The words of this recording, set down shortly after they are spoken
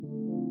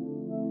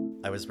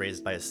I was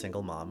raised by a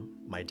single mom.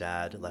 My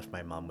dad left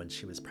my mom when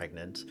she was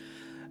pregnant.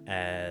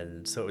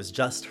 And so it was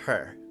just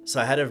her. So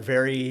I had a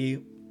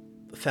very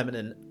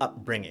feminine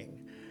upbringing.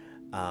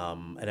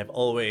 And I've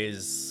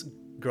always,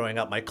 growing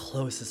up, my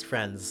closest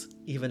friends,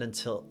 even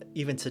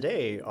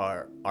today,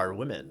 are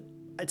women.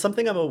 It's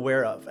something I'm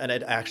aware of, and I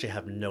actually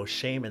have no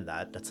shame in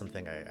that. That's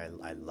something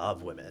I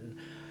love women,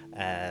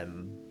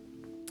 um,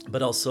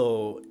 but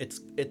also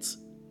it's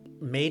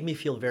made me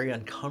feel very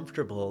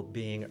uncomfortable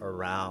being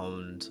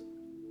around,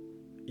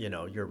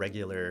 your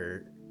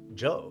regular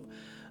Joe,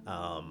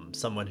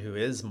 someone who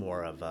is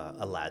more of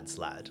a lad's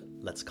lad,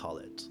 let's call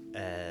it.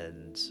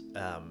 And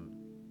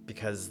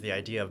because the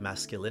idea of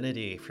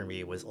masculinity for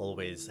me was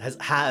always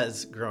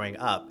has growing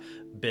up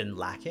been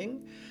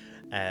lacking,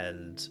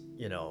 and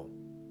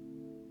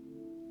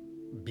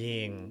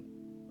being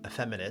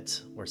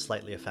effeminate or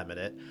slightly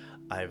effeminate,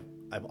 I've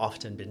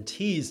often been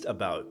teased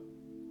about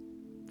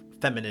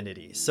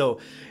femininity.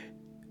 So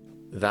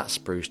that's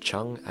Bruce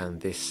Chung,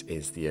 and this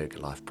is the Yoga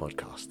Life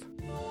podcast.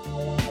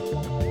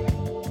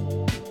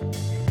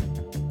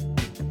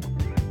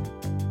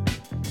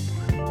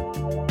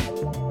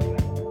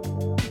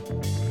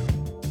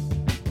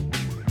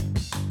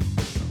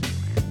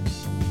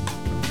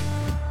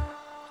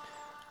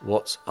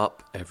 What's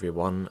up,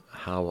 everyone?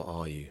 How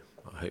are you?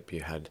 I hope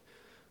you had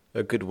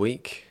a good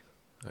week.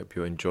 I hope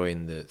you're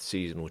enjoying the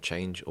seasonal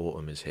change.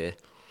 Autumn is here,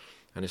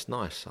 and it's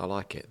nice. I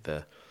like it.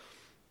 The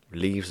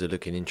leaves are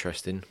looking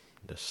interesting.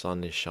 The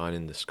sun is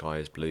shining. The sky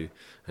is blue,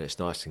 and it's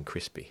nice and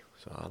crispy.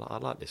 So I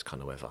like this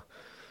kind of weather.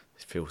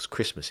 It feels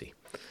Christmassy.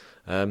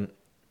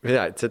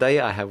 Today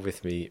I have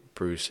with me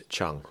Bruce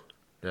Chung.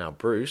 Now,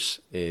 Bruce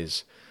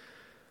is...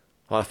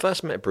 Well, I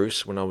first met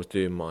Bruce when I was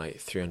doing my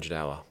 300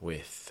 hour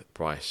with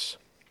Bryce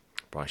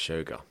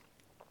Yoga.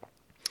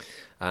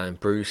 And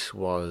Bruce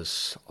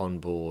was on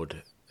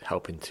board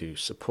helping to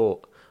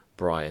support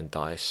Brian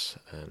Dice,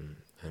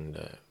 and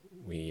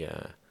we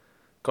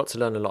got to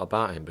learn a lot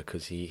about him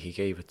because he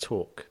gave a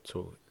talk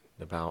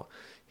about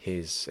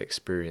his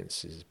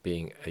experiences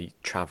being a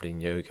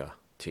traveling yoga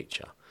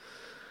teacher.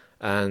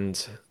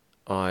 And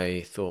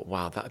I thought,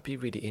 wow, that would be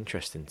really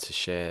interesting to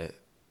share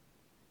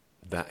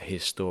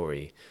his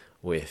story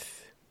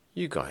with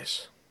you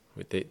guys,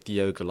 with the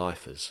Yoga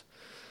Lifers.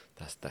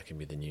 That can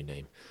be the new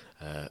name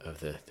of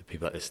the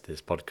people that listen to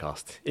this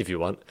podcast, if you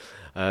want.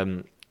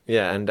 Because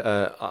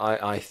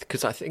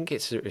I think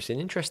it's an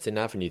interesting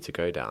avenue to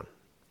go down,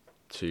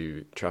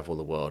 to travel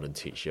the world and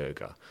teach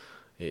yoga.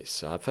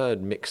 I've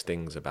heard mixed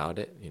things about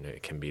it.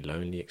 It can be a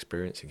lonely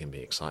experience, it can be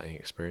an exciting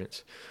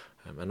experience.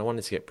 And I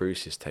wanted to get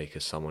Bruce's take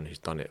as someone who's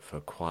done it for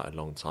quite a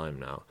long time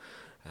now,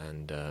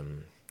 and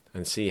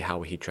see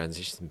how he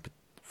transitioned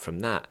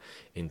from that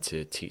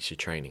into teacher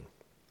training.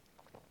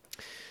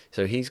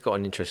 So he's got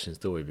an interesting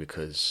story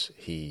because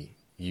he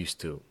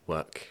used to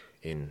work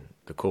in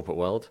the corporate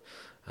world,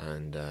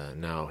 and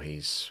now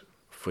he's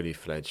fully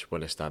fledged,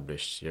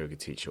 well-established yoga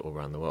teacher all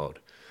around the world.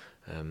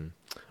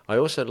 I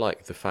also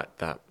like the fact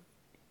that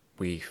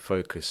we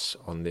focus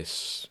on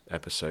this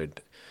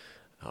episode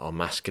on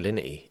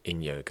masculinity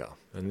in yoga,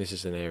 and this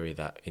is an area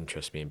that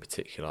interests me in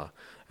particular,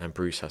 and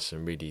Bruce has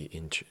some really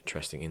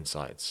interesting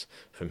insights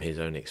from his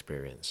own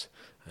experience,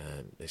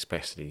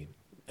 especially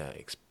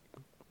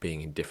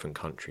being in different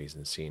countries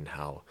and seeing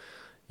how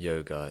the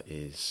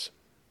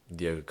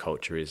yoga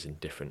culture is in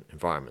different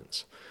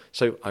environments.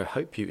 So I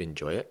hope you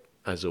enjoy it.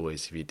 As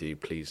always, if you do,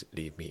 please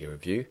leave me a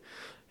review.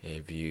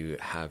 If you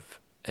have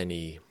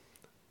any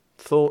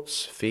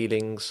thoughts,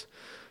 feelings,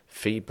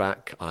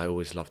 feedback, I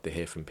always love to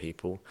hear from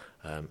people.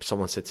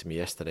 Someone said to me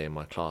yesterday in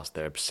my class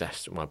they're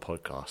obsessed with my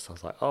podcast. I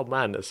was like, oh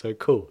man, that's so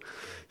cool.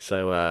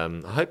 So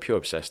I hope you're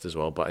obsessed as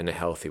well, but in a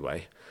healthy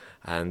way.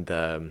 And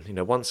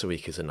once a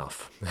week is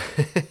enough.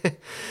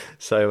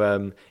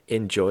 So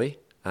enjoy,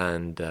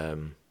 and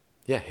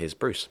here's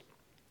Bruce.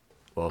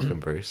 Welcome,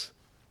 Bruce.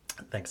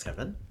 Thanks,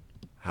 Kevin.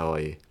 How are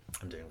you?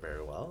 I'm doing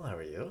very well. How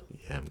are you?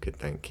 Yeah, I'm good,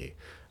 thank you.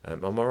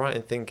 Am I right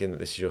in thinking that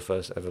this is your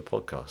first ever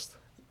podcast?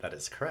 That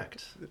is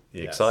correct.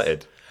 You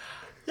excited?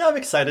 Yeah, I'm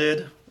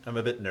excited. I'm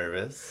a bit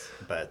nervous,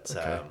 but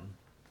Okay.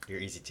 You're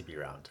easy to be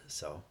around.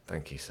 So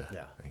Thank you, sir.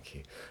 Yeah. Thank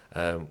you.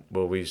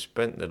 Well, we've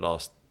spent the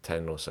last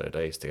 10 or so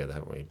days together,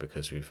 haven't we?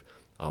 Because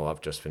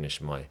I've just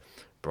finished my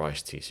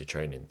Bryce teacher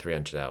training,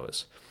 300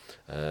 hours,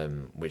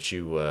 which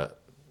you were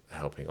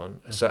helping on.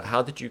 Mm-hmm. So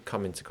how did you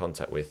come into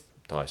contact with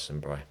Dice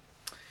and Bry?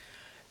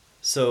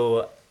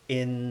 So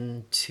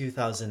in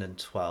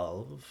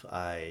 2012,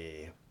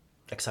 I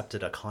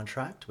accepted a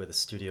contract with a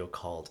studio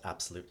called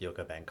Absolute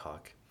Yoga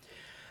Bangkok.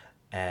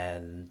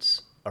 And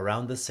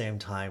around the same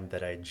time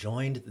that I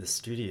joined the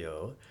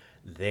studio,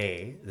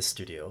 the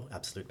studio,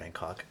 Absolute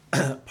Bangkok,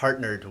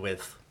 partnered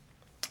with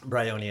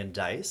Bryonian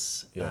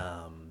Dice.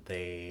 Yeah.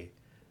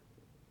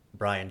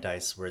 Brian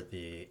Dice were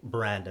the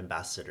brand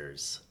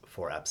ambassadors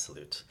for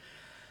Absolute.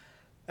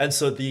 And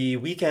so the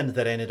weekend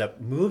that I ended up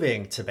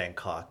moving to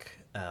Bangkok,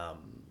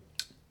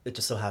 it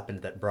just so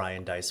happened that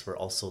Brian Dice were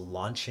also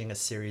launching a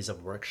series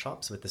of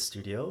workshops with the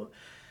studio.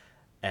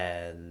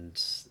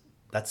 And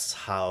that's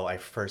how I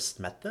first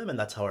met them, and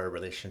that's how our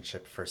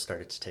relationship first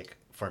started to take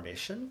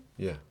formation.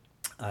 Yeah.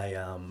 I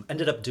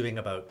ended up doing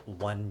about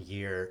 1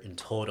 year in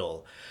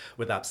total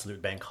with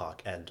Absolute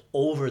Bangkok. And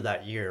over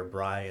that year,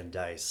 Bri and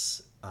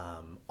Dice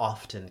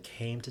often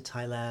came to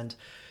Thailand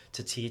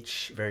to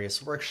teach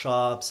various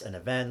workshops and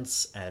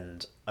events.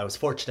 And I was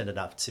fortunate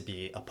enough to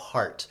be a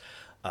part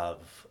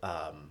of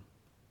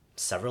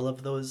several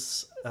of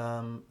those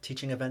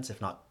teaching events,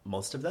 if not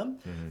most of them,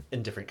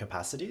 in different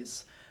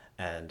capacities.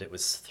 And it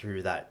was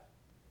through that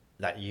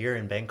year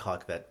in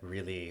Bangkok that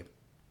really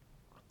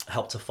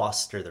help to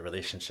foster the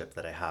relationship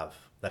that I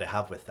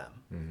have with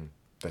them.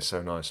 They're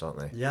so nice, aren't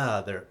they?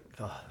 Yeah,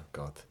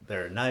 God,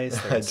 they're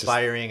nice, they're Just-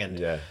 inspiring, and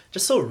yeah.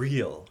 just so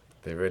real.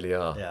 they really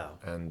are. Yeah.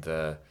 And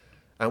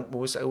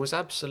was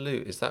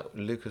Absolute? Is that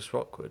Lucas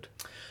Rockwood?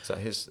 Is that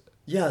his?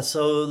 Yeah,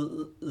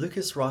 so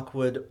Lucas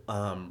Rockwood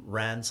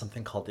ran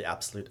something called the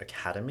Absolute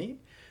Academy,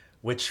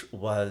 which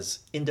was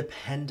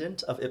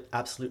independent of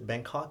Absolute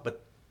Bangkok,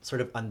 but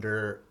sort of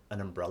under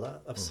an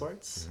umbrella of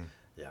sorts.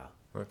 Yeah.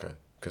 Okay,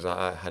 because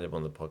I had him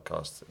on the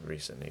podcast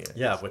recently.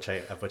 Yeah, of which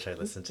I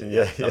listened to.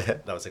 Yeah,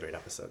 That was a great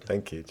episode.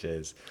 Thank you.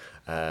 Cheers.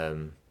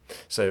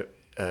 So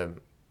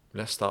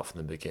let's start from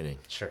the beginning.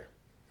 Sure.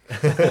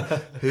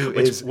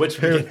 Which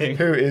beginning?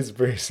 Who is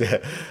Bruce?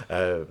 Yeah.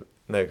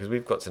 No, because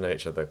we've got to know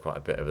each other quite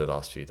a bit over the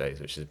last few days,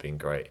 which has been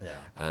great. Yeah.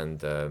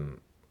 And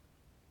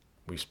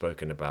we've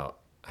spoken about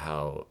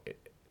how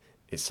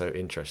it's so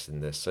interesting.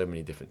 There's so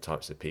many different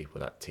types of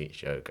people that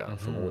teach yoga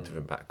from all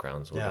different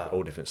backgrounds,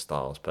 all different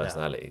styles,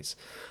 personalities.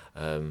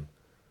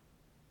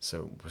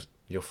 So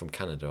you're from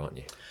Canada, aren't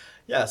you?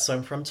 Yeah, so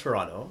I'm from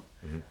Toronto,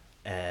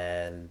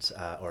 and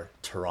or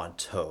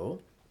Toronto.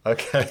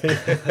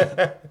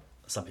 Okay.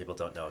 Some people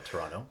don't know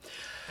Toronto.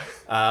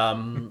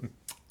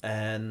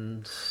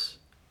 And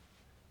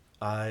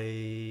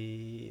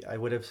I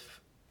would have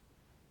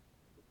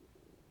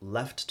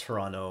left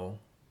Toronto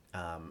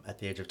at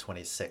the age of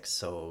 26,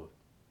 so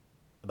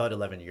about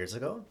 11 years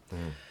ago.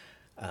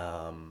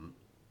 But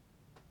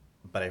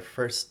I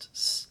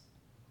first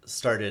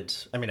started,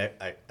 I mean,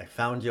 I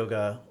found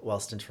yoga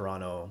whilst in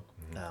Toronto.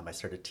 I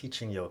started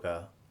teaching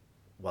yoga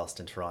whilst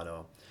in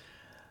Toronto.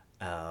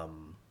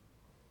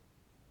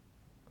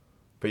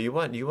 But you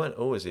weren't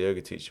always a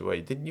yoga teacher, were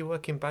you? Didn't you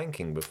work in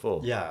banking before?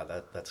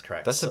 Yeah, that's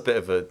correct. That's a bit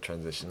of a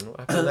transition.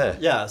 What happened there?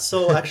 Yeah,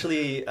 so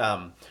actually,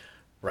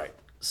 right.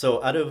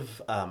 So out of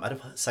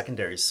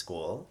secondary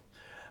school,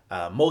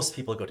 most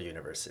people go to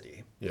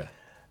university. Yeah.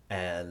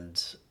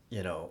 And,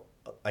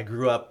 I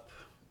grew up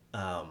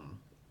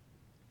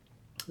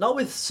not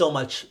with so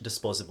much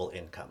disposable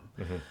income.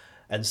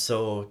 And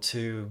so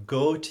to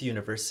go to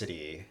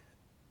university,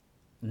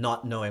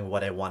 not knowing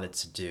what I wanted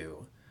to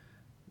do,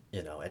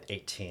 at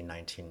 18,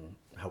 19,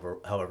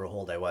 however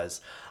old I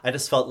was, I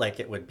just felt like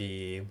it would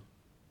be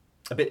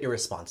a bit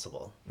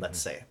irresponsible, let's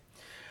say.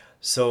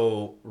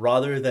 So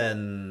rather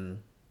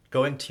than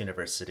going to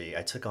university,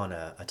 I took on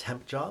a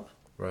temp job.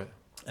 Right.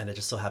 And it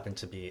just so happened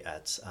to be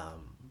at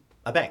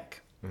a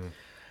bank.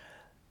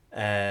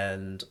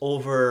 And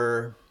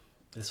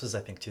this was,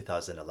 I think,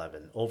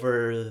 2011,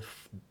 over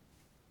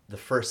the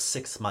first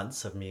 6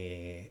 months of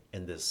me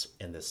in this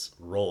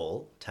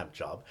role, temp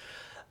job,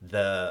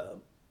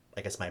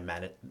 I guess my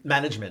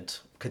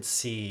management could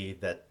see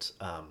that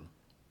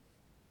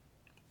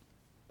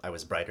I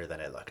was brighter than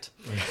I looked.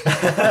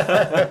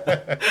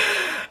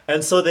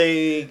 And so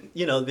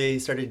they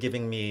started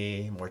giving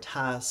me more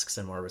tasks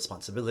and more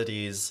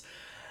responsibilities,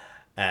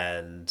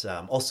 and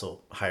also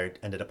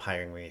ended up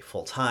hiring me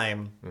full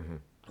time.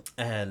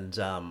 And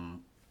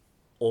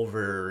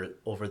over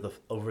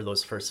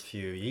those first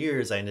few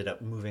years, I ended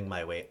up moving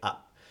my way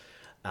up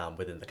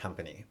within the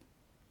company,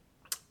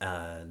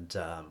 and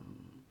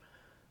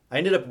I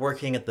ended up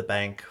working at the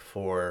bank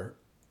for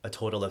a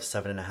total of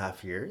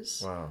 7.5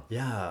 years. Wow.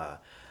 Yeah.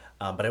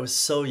 But I was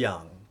so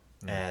young,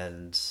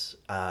 and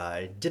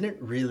I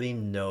didn't really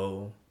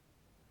know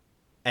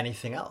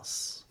anything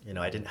else.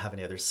 I didn't have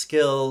any other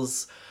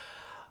skills.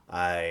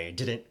 I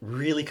didn't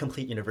really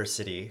complete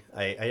university.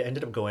 I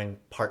ended up going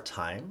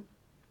part-time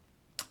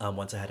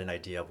once I had an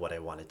idea of what I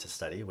wanted to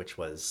study, which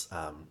was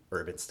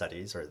urban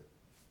studies, or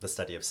the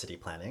study of city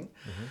planning.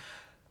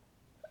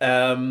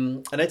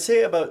 And I'd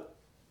say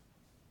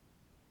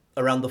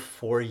around the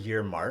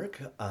 4-year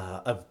mark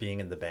of being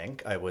in the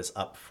bank, I was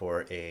up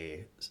for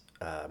a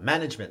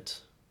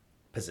management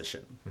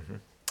position,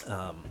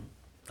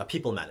 a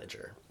people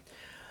manager.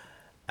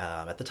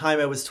 At the time,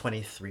 I was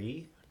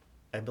 23,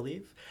 I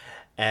believe,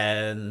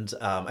 and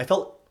I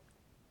felt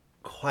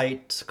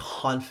quite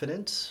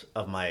confident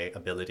of my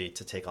ability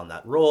to take on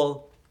that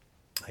role.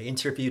 I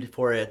interviewed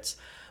for it,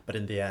 but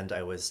in the end,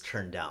 I was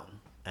turned down,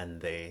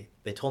 and they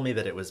told me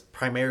that it was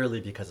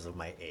primarily because of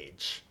my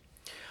age.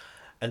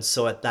 And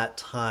so at that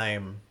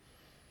time,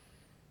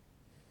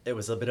 it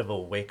was a bit of a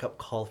wake-up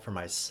call for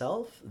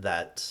myself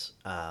that,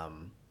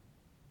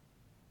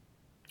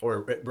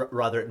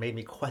 rather, it made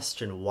me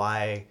question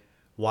why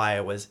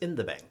I was in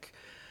the bank.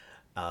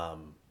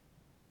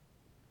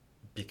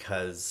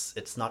 because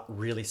it's not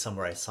really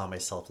somewhere I saw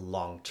myself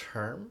long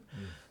term.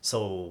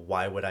 So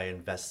why would I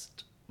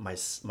invest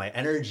my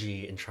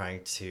energy in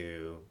trying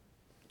to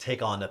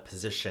take on a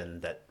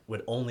position that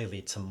would only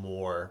lead to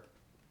more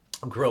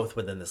growth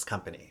within this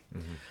company?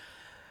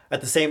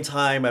 At the same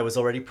time, I was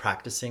already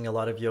practicing a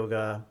lot of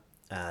yoga.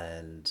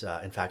 And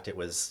in fact, it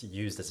was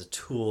used as a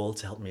tool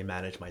to help me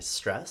manage my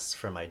stress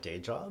from my day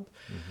job.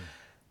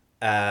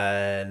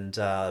 And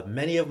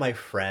many of my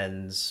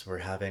friends were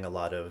having a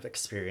lot of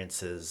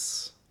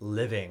experiences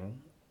living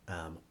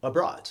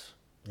abroad.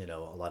 You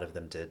know, a lot of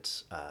them did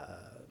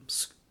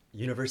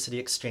university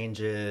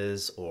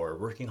exchanges or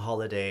working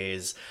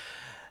holidays.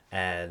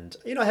 And,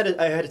 you know, I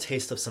had a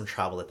taste of some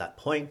travel at that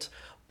point,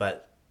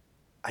 but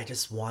I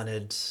just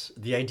wanted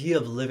the idea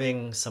of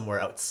living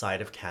somewhere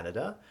outside of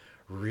Canada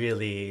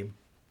really,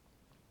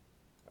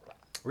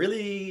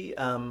 really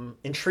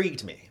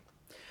intrigued me.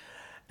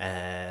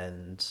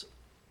 And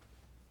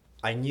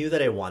I knew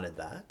that I wanted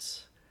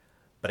that,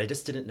 but I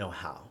just didn't know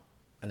how.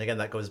 And again,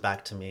 that goes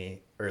back to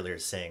me earlier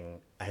saying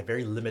I had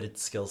very limited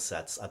skill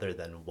sets other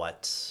than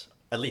what,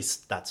 at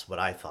least that's what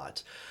I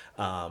thought,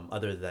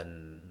 other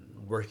than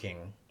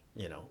working,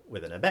 you know,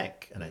 within a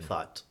bank. And I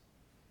thought,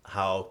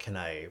 how can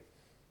I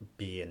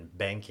be in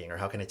banking, or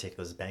how can I take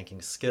those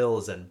banking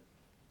skills and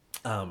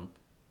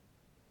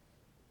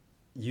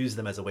use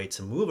them as a way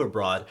to move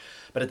abroad,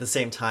 but at the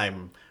same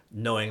time,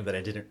 knowing that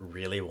I didn't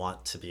really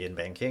want to be in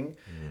banking,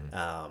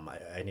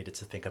 I needed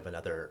to think of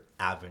another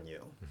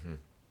avenue.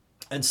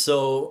 And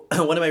so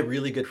one of my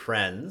really good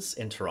friends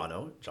in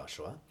Toronto,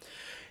 Joshua,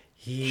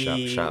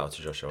 Shout out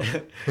to Joshua.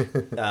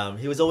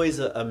 he was always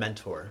a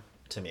mentor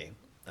to me,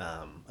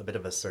 a bit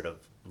of a sort of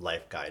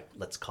life guide,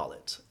 let's call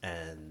it.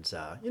 And,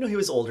 you know, he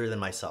was older than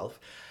myself,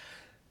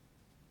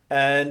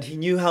 and he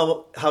knew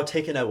how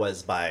taken I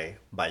was by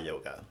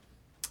yoga.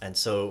 And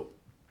so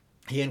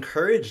he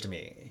encouraged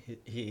me.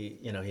 He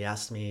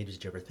asked me,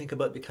 did you ever think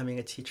about becoming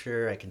a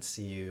teacher? I can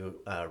see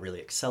you really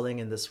excelling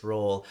in this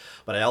role,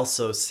 but I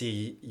also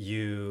see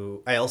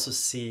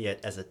it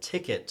as a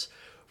ticket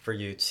for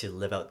you to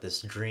live out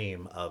this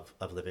dream of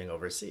living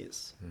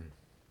overseas.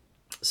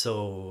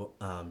 So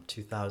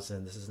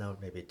 2000, this is now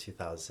maybe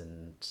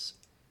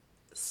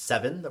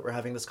 2007 that we're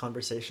having this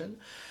conversation.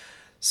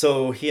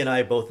 So he and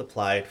I both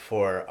applied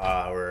for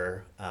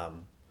our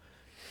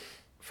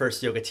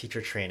first yoga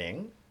teacher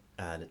training,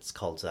 and it's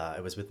called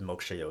it was with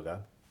Moksha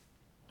Yoga.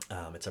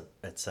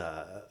 It's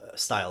a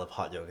style of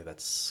hot yoga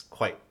that's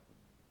quite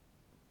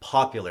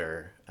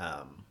popular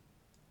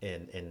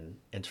in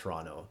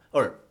Toronto,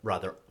 or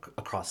rather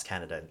across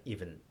Canada, and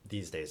even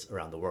these days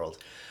around the world.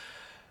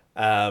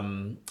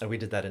 And we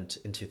did that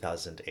in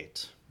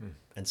 2008.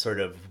 And sort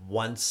of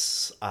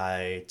once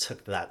I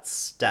took that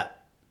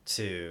step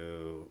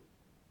to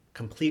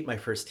complete my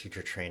first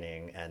teacher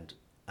training, and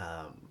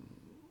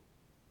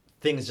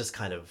things just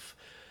kind of,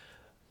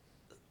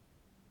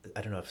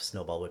 I don't know if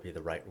snowball would be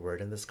the right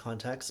word in this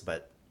context,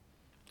 but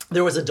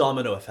there was a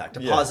domino effect,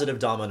 a positive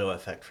domino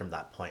effect from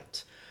that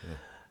point.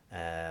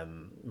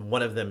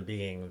 One of them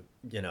being,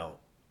 you know,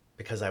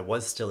 because I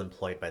was still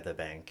employed by the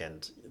bank,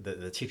 and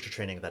the teacher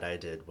training that I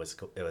did was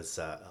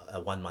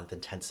a 1 month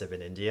intensive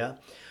in India.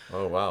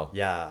 Oh, wow.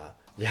 Yeah.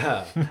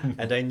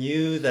 And I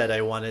knew that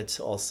I wanted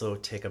to also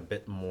take a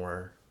bit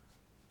more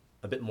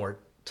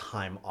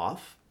time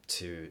off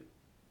to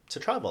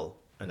travel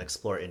and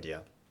explore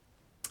India.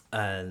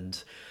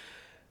 And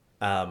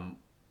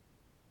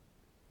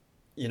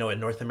you know, in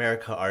North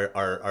America,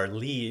 our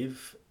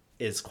leave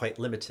is quite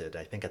limited.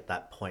 I think at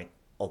that point,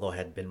 although I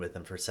had been with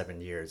them for 7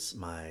 years,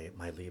 my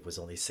leave was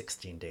only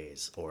 16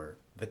 days, or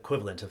the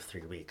equivalent of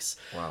 3 weeks.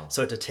 Wow.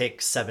 So to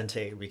take 7 to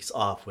 8 weeks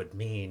off would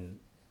mean,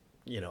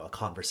 you know, a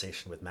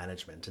conversation with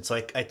management. And so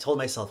I told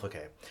myself,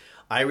 okay,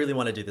 I really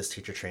want to do this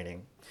teacher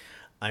training.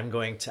 I'm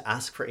going to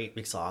ask for 8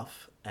 weeks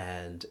off,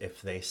 and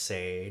if they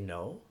say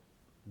no,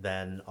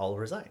 then I'll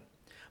resign.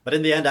 But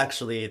in the end,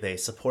 actually, they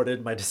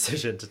supported my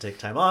decision to take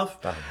time off,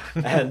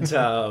 and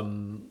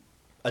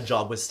a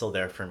job was still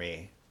there for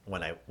me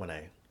when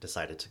I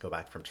decided to go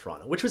back from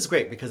Toronto, which was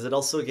great because it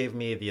also gave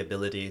me the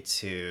ability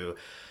to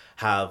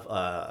have,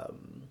 I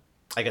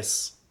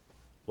guess,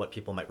 what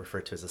people might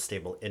refer to as a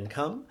stable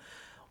income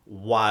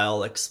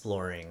while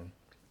exploring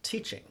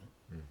teaching.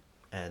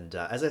 And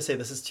as I say,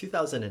 this is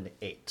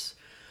 2008.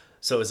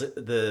 So is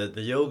it the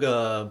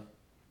yoga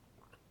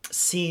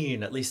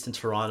scene, at least in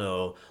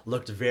Toronto,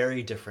 looked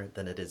very different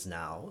than it is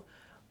now.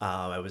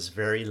 I was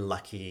very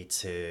lucky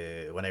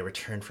to, when I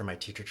returned from my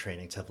teacher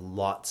training, to have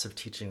lots of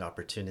teaching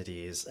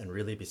opportunities and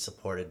really be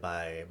supported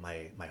by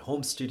my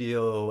home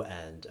studio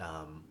and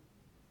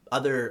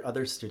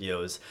other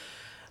studios.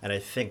 And I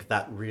think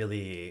that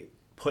really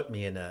put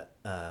me in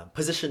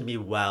positioned me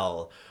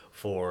well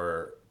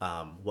for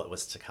what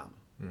was to come.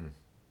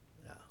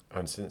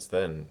 And since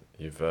then,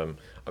 you've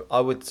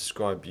I would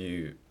describe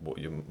you, what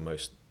you're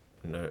most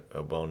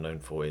well known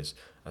for is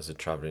as a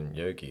traveling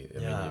yogi. I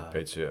mean, you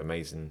go to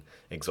amazing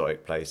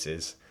exotic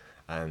places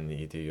and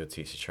you do your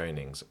teacher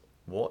trainings.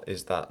 What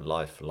is that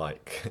life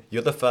like?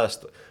 You're the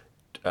first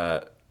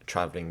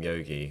traveling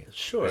yogi.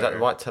 Sure. Is that the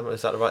right term?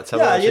 Is that the right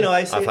Yeah, terminology?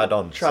 I say I've had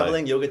on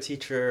traveling yoga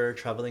teacher,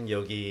 traveling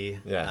yogi.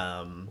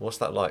 Yeah. What's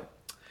that like?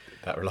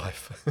 That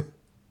life?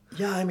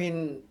 Yeah, I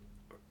mean,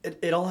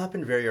 it all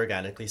happened very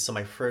organically. So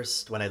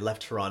when I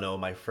left Toronto,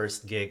 my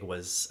first gig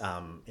was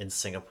in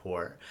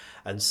Singapore.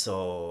 And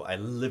so I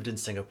lived in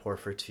Singapore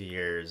for 2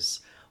 years.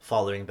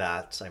 Following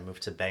that, I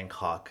moved to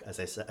Bangkok, as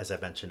I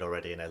mentioned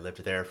already, and I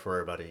lived there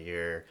for about a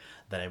year.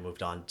 Then I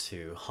moved on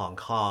to Hong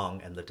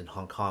Kong and lived in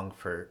Hong Kong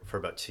for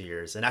about 2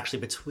 years. And actually,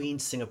 between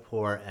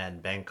Singapore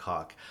and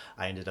Bangkok,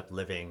 I ended up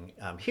living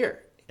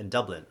here in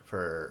Dublin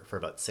for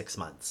about 6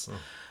 months,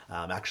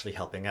 actually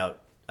helping out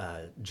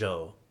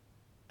Joe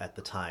at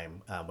the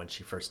time when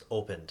she first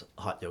opened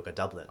Hot Yoga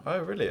Dublin. Oh,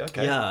 really?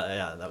 Okay.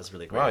 Yeah, that was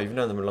really great. Wow, you've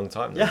known them a long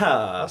time then.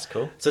 Yeah, That's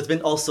cool. So it's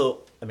been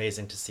also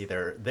amazing to see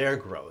their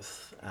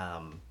growth.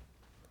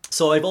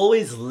 So I've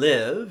always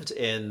lived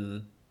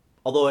in,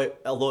 although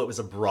it was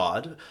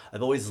abroad,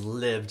 I've always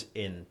lived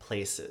in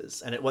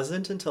places, and it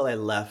wasn't until I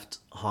left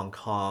Hong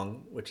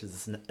Kong, which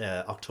is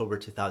October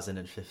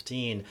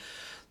 2015,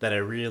 that I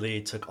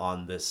really took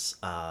on this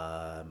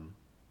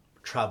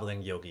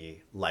traveling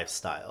yogi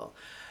lifestyle.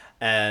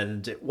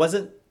 And it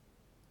wasn't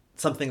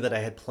something that I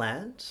had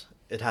planned.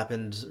 It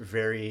happened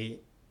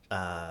very,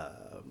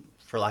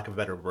 for lack of a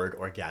better word,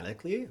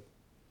 organically.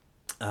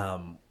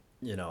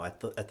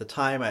 At the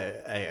time,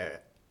 I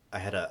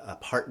had a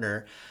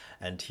partner,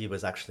 and he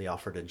was actually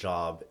offered a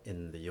job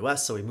in the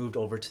U.S. So we moved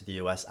over to the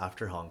U.S.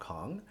 after Hong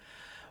Kong.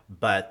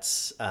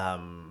 But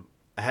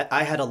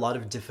I had a lot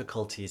of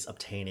difficulties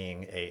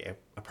obtaining a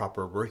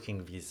proper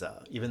working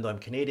visa, even though I'm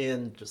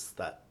Canadian. Just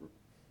that.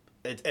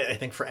 I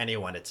think for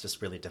anyone, it's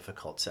just really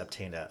difficult to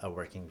obtain a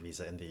working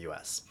visa in the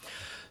U.S.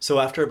 So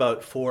after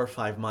about 4 or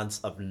 5 months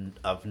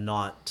of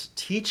not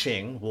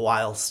teaching,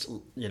 whilst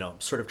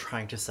sort of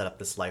trying to set up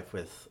this life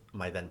with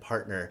my then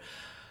partner,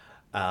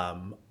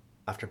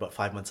 after about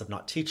 5 months of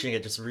not teaching,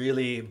 it just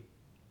really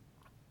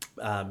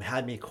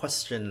had me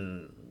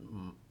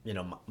question,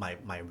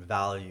 my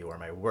value or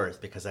my worth,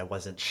 because I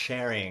wasn't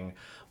sharing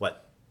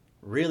what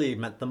really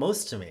meant the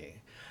most to me.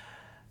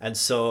 And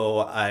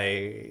so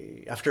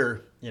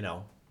after,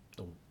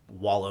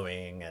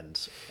 wallowing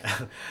and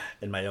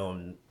in my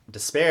own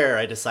despair,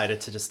 I decided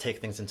to just take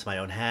things into my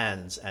own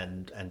hands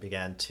and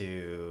began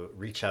to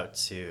reach out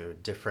to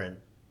different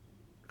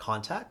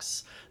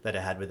contacts that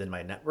I had within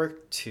my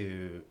network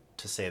to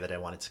say that I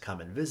wanted to come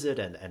and visit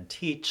and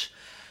teach.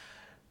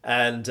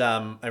 And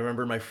I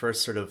remember my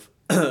first sort of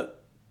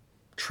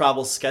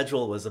travel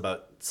schedule was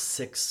about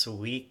 6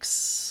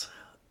 weeks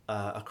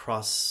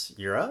across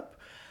Europe.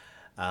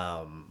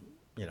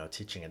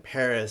 Teaching in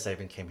Paris. I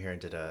even came here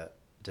and did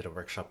a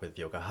workshop with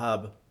Yoga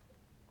Hub,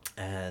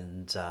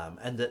 and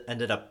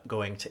ended up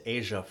going to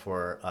Asia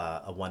for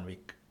a 1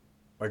 week,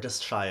 or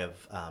just shy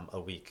of a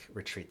week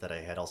retreat that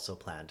I had also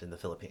planned in the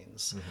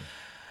Philippines. Mm-hmm.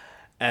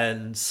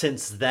 And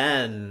since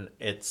then,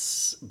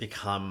 it's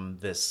become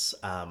this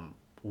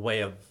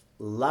way of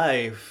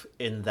life,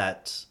 in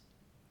that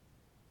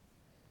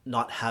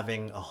not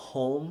having a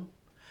home,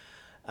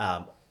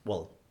 a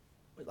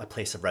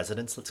place of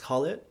residence, let's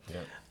call it.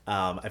 Yeah.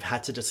 I've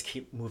had to just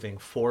keep moving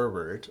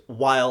forward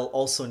while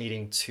also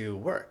needing to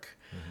work,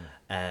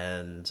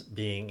 and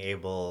being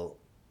able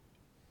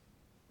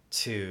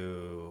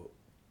to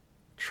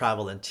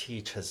travel and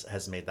teach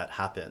has made that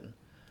happen.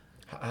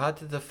 How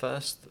did the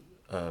first,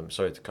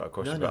 sorry to cut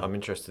across you, but I'm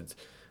interested,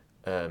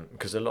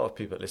 because a lot of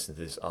people that listen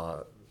to this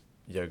are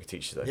yoga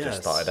teachers that have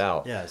just started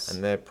out,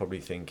 and they're probably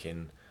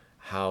thinking,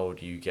 how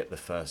do you get the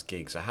first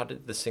gig? So how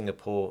did the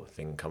Singapore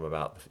thing come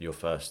about, your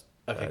first?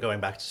 Okay, going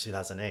back to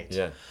 2008.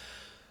 Yeah.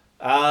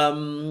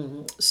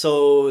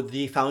 So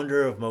the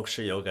founder of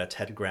Moksha Yoga,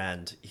 Ted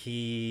Grand,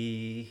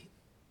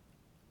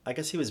 I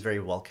guess he was very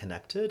well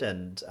connected,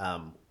 and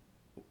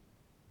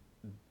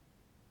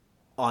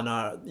on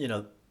our,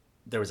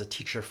 there was a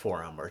teacher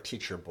forum or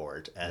teacher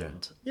board,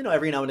 and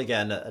every now and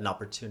again an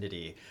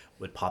opportunity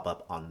would pop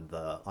up on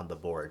the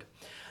board.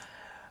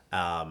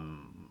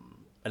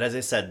 And as I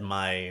said,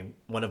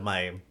 one of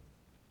my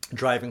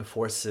driving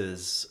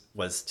forces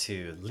was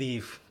to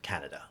leave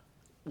Canada,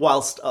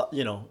 whilst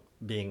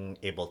being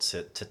able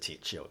to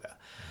teach yoga.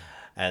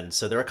 And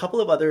so there were a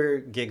couple of other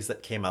gigs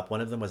that came up. One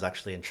of them was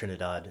actually in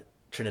Trinidad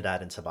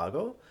and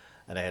Tobago,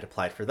 and I had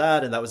applied for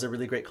that, and that was a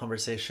really great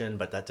conversation,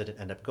 but that didn't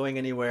end up going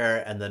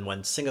anywhere. And then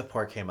when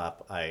Singapore came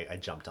up, I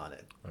jumped on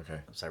it. Okay.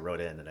 So I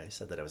wrote in and I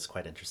said that I was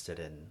quite interested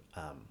in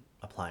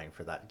applying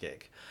for that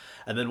gig.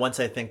 And then once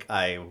I think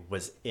I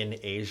was in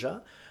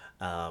Asia,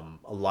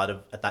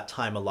 at that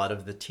time, a lot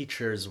of the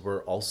teachers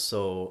were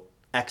also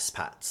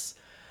expats.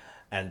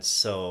 And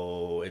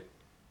so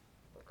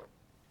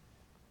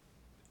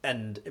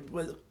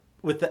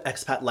with the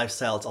expat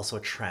lifestyle, it's also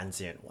a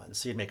transient one.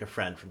 So you'd make a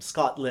friend from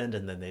Scotland,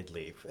 and then they'd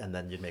leave. And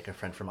then you'd make a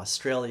friend from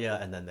Australia,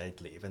 and then they'd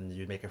leave. And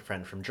you'd make a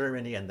friend from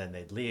Germany, and then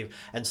they'd leave,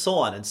 and so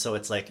on. And so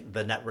it's like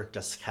the network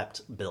just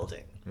kept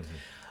building.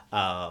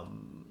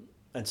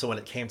 And so when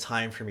it came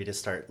time for me to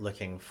start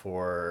looking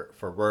for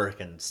work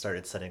and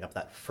started setting up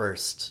that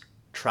first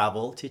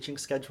travel teaching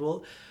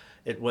schedule,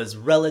 it was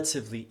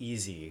relatively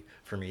easy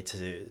for me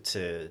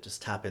to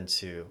just tap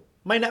into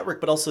my network,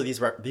 but also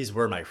these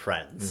were my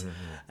friends,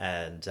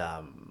 and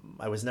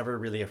I was never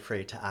really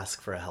afraid to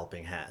ask for a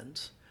helping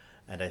hand,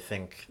 and I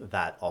think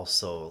that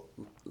also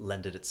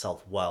lended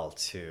itself well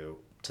to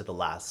the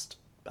last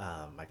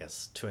I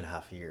guess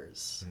 2.5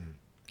 years.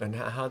 And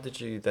how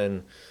did you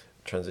then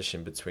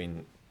transition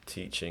between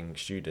teaching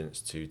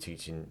students to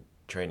teaching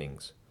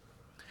trainings?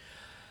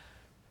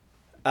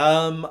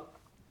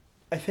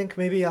 I think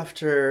maybe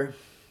after,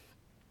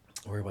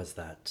 where was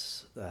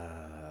that?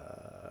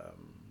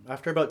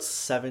 After about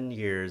 7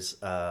 years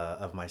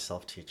of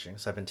myself teaching.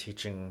 So I've been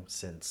teaching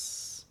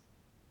since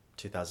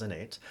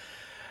 2008.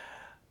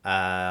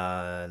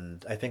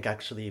 And I think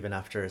actually even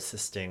after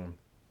assisting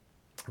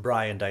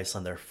Brian Dice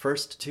on their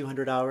first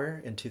 200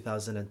 hour in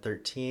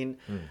 2013,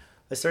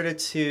 I started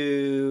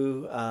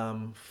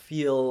to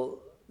feel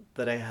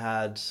that I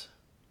had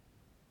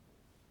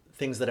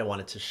things that I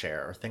wanted to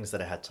share or things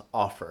that I had to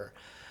offer.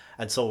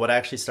 And so what I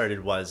actually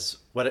started was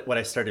what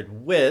I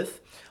started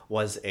with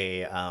was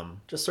a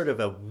just sort of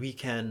a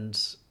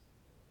weekend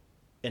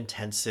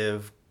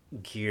intensive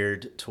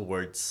geared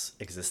towards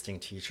existing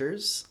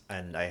teachers,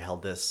 and I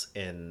held this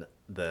in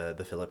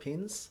the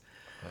Philippines.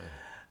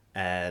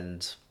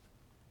 And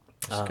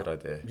That's a good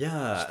idea.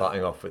 yeah.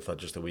 Starting off with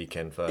just a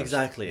weekend first.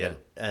 Exactly. Yeah.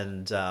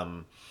 And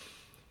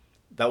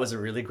that was a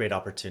really great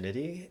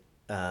opportunity,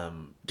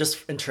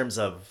 just in terms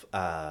of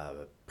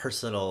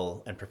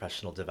personal and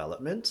professional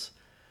development.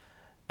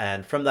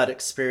 And from that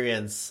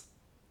experience,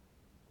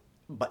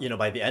 but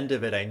by the end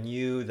of it, I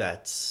knew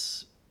that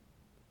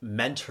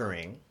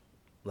mentoring,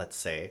 let's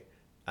say,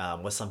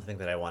 was something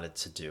that I wanted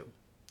to do.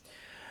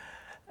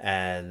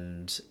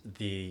 And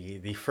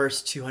the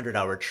first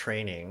 200-hour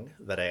training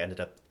that I ended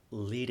up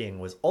leading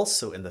was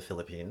also in the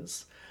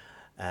Philippines,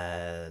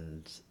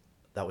 and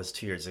that was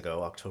 2 years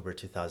ago, October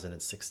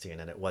 2016,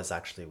 and it was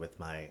actually with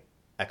my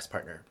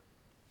ex-partner.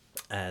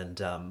 And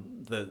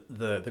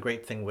the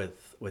great thing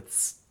with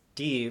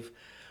Steve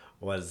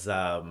was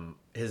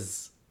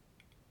his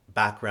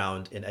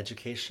background in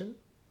education,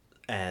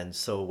 and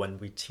so when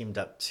we teamed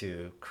up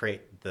to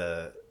create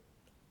the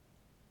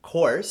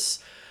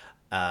course,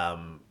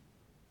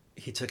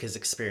 he took his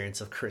experience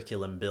of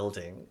curriculum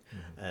building,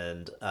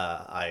 and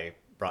I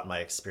brought my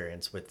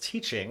experience with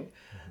teaching,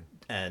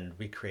 and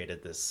we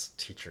created this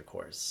teacher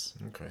course.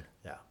 Okay.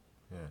 Yeah.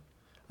 Yeah.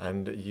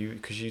 And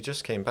because you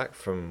just came back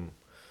from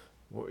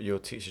your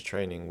teacher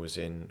training was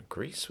in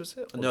Greece, was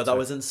it? No, that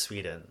was in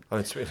Sweden. Oh,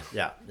 in Sweden.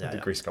 Yeah, Where yeah, did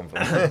yeah. Greece come from?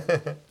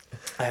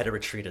 I had a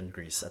retreat in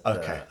Greece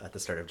Okay. at the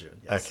start of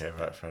June. Yes. Okay,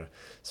 right, fair enough.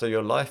 So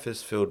your life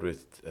is filled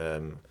with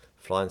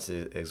flying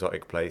to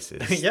exotic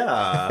places.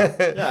 Yeah,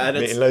 yeah, and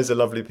Meeting loads of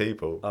lovely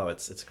people. oh,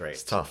 it's great.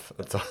 It's tough.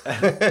 It's tough.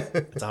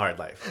 It's a hard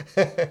life.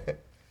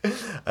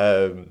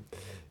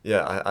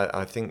 Yeah,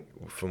 I think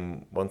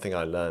from one thing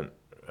I learned,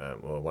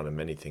 or one of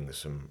many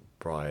things from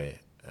Bry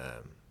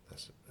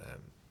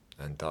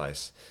and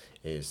Dice,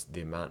 is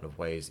the amount of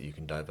ways that you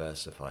can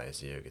diversify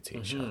as a yoga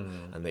teacher,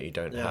 and that you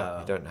don't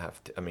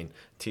have to. I mean,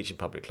 teaching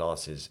public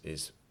classes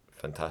is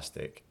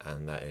fantastic,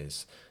 and that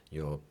is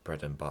your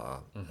bread and butter,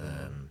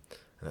 and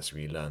that's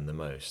where you learn the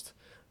most.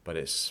 But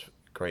it's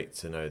great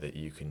to know that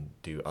you can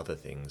do other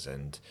things,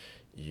 and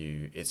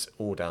it's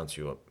all down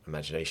to your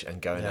imagination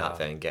and going out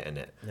there and getting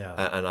it. Yeah.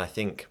 And I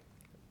think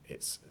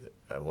it's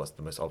what's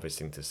the most obvious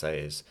thing to say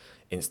is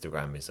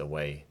Instagram is a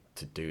way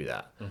to do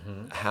that.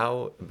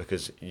 How,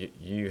 because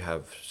you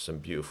have some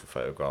beautiful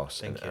photographs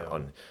Thank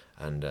you.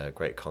 and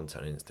great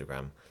content on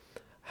Instagram.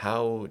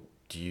 How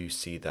do you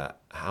see that?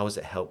 How has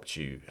it helped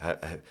you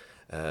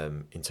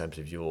in terms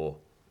of your?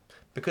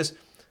 Because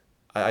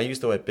I use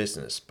the word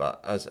business, but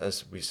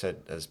as we said,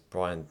 as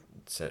Brian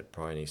said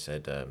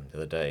the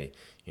other day,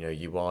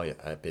 you are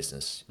a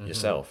business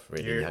yourself.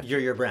 Really, You're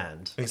your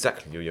brand.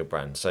 Exactly, you're your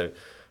brand. So,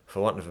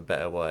 for want of a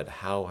better word,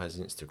 how has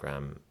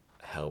Instagram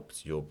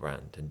helped your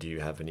brand, and do you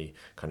have any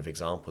kind of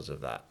examples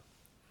of that,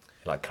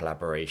 like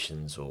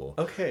collaborations or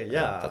Okay,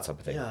 yeah, that type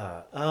of thing?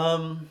 Yeah.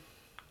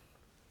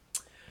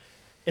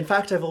 In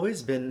fact, I've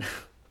always been,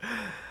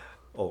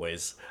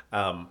 always.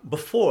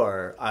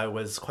 Before, I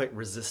was quite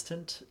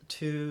resistant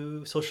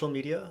to social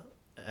media.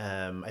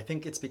 I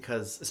think it's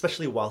because,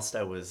 especially whilst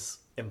I was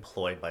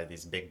employed by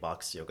these big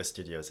box yoga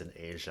studios in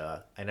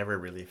Asia, I never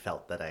really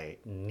felt that I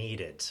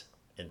needed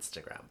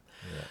Instagram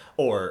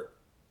or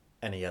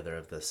any other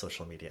of the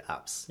social media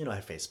apps. I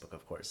have Facebook,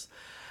 of course.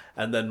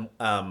 And then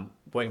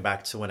going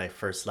back to when I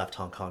first left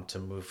Hong Kong to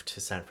move to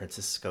San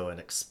Francisco and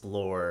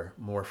explore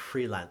more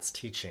freelance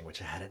teaching,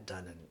 which I hadn't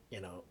done in,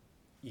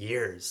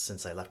 years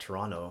since I left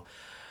Toronto,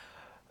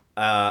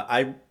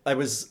 I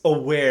was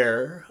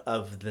aware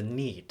of the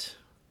need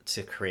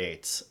to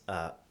create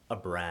a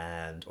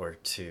brand or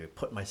to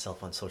put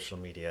myself on social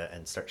media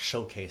and start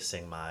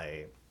showcasing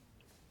my,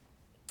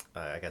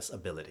 I guess,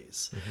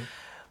 abilities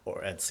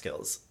and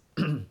skills.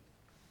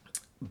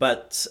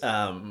 But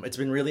it's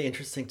been really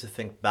interesting to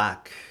think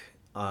back,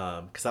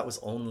 because that was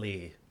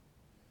only,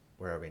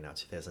 where are we now,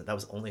 2000? That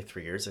was only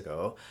 3 years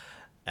ago.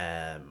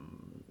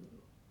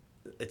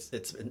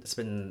 it's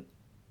been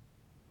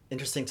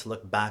interesting to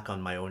look back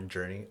on my own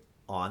journey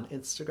on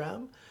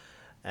Instagram,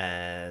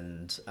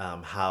 and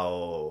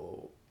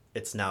how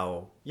it's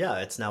now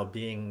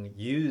being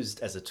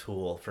used as a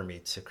tool for me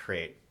to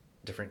create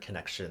different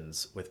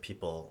connections with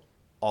people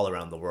all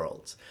around the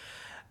world.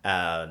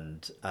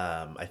 And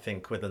I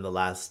think within the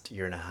last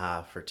year and a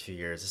half or 2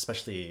 years,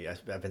 especially,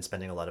 I've been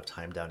spending a lot of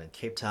time down in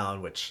Cape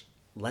Town, which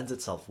lends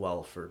itself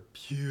well for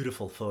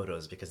beautiful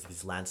photos because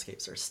these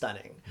landscapes are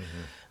stunning.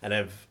 And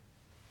I've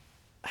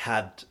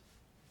had,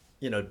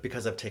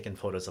 because I've taken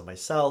photos of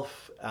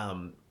myself,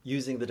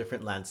 using the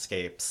different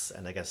landscapes,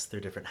 and I guess through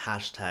different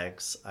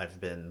hashtags,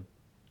 I've been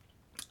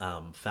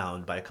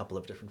found by a couple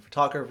of different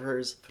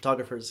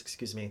photographers,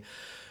 excuse me,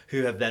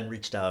 who have then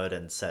reached out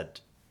and said,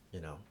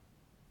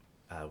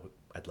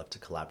 I'd love to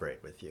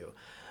collaborate with you.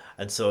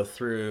 And so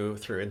through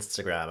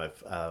Instagram,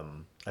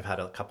 I've had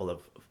a couple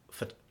of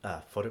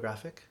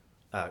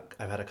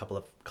I've had a couple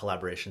of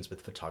collaborations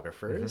with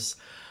photographers.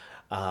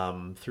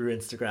 Through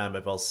Instagram,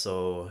 I've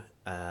also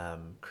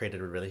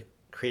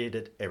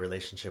created a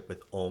relationship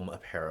with Om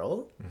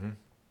Apparel,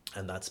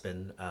 and that's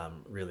been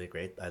really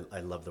great. I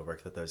love the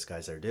work that those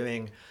guys are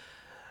doing.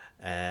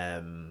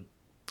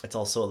 It's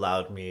also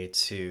allowed me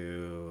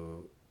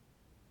to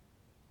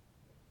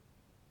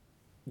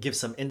give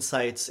some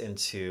insights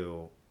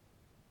into,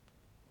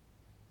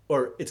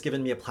 or it's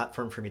given me a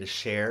platform for me to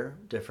share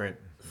different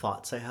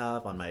thoughts I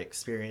have on my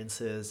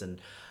experiences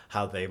and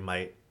how they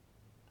might.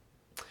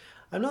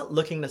 I'm not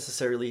looking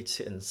necessarily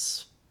to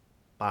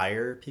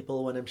inspire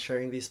people when I'm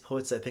sharing these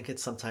posts. I think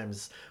it's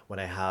sometimes when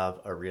I have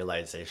a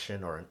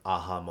realization or an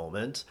aha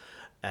moment,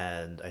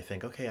 and I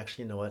think, okay,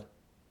 actually, you know what?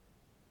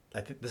 I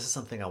think this is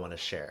something I want to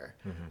share,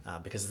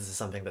 because this is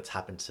something that's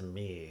happened to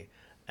me,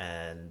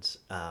 and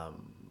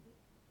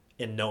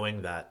in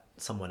knowing that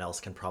someone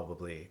else can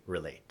probably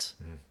relate.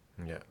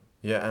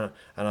 Yeah,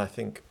 and I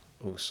think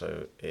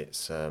also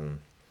it's a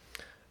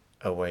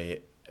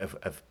way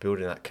of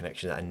building that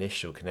connection, that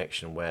initial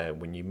connection, where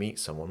when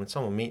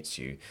someone meets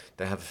you,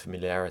 they have a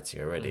familiarity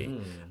already,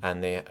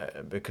 and they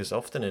because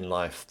often in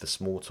life the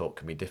small talk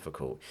can be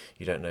difficult.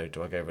 You don't know,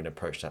 do I go over and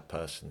approach that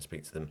person,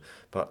 speak to them?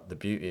 But the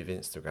beauty of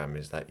Instagram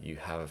is that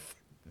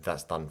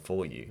that's done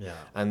for you.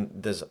 And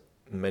there's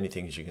many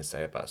things you can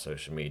say about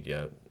social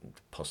media,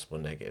 possible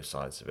negative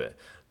sides of it,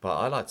 but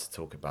I like to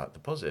talk about the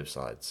positive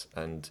sides.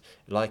 And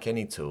like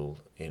any tool,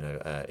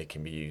 it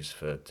can be used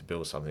to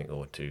build something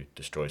or to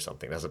destroy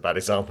something. That's a bad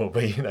example,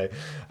 but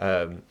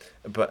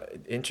but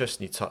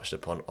interesting you touched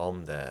upon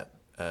Om there.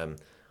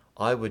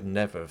 I would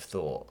never have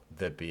thought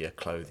there'd be a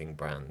clothing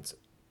brand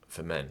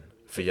for men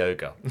for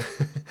yoga.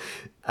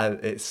 And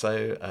it's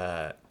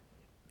so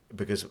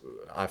because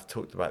I've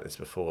talked about this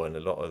before, and a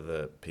lot of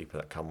the people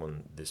that come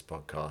on this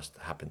podcast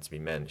happen to be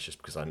men. It's just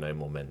because I know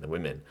more men than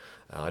women.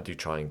 I do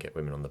try and get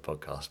women on the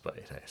podcast, but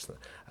it's not.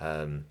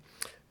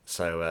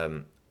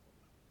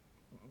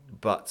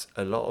 But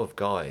a lot of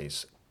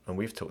guys, and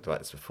we've talked about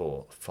this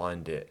before,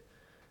 find it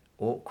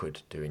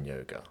awkward doing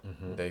yoga.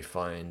 They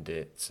find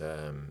it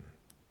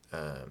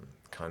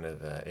kind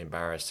of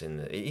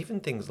embarrassing. Even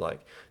things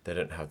like they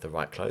don't have the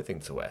right clothing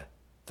to wear.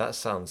 It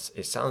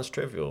sounds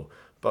trivial,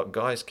 but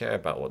guys care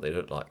about what they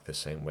look like the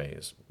same way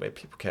as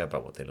people care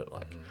about what they look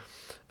like.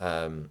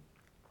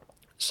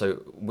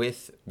 So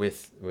with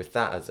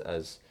that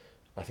as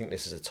I think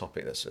this is a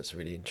topic that's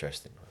really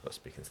interesting. I've got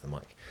speaking to the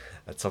mic.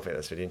 A topic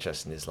that's really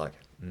interesting is like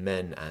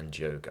men and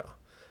yoga.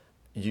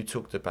 You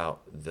talked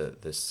about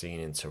the scene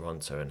in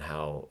Toronto and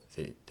how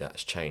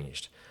that's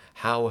changed.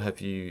 How have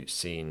you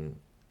seen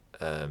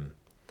the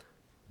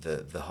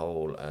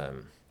whole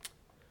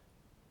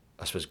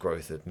I suppose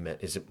growth of men?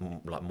 Is it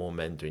like more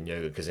men doing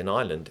yoga? Because in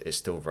Ireland it's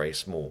still very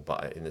small,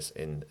 but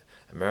in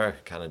America,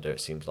 Canada, it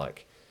seems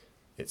like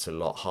it's a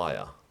lot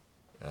higher.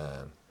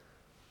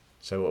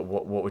 So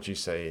what would you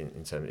say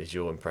in terms is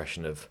your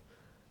impression of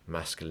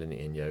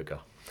masculinity in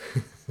yoga?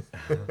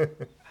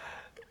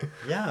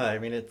 Yeah, I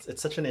mean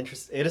it's such an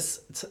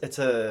it's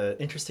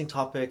a interesting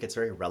topic. It's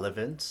very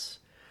relevant.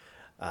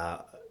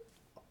 I've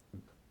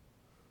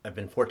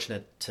been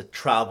fortunate to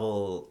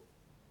travel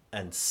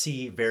and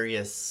see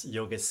various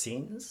yoga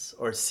scenes,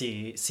 or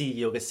see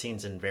yoga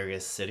scenes in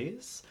various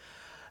cities,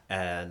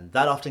 and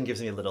that often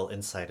gives me a little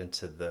insight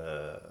into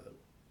the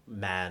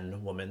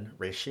man-woman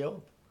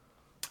ratio.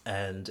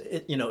 And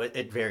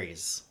it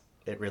varies.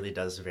 It really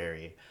does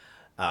vary.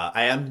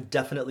 I am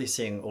definitely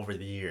seeing over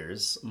the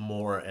years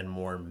more and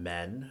more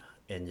men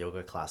in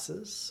yoga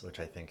classes, which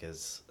I think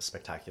is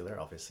spectacular,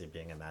 obviously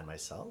being a man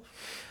myself.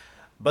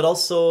 But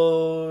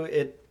also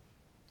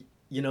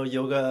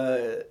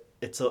yoga,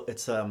 it's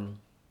as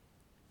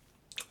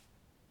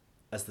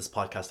this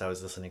podcast I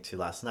was listening to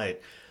last night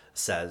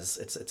says,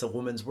 it's a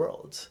woman's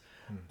world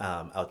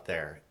out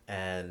there.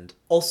 And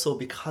also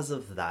because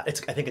of that,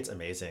 I think it's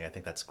amazing. I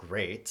think that's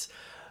great.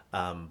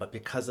 But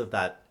because of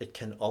that, it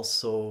can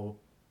also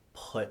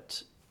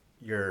put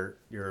your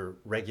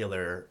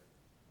regular,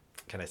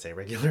 can I say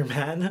regular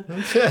man?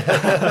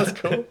 That's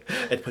cool.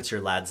 It puts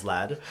your lad's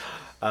lad.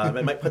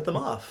 It might put them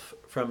off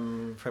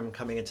from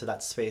coming into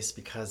that space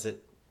because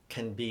it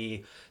can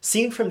be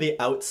seen from the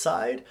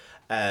outside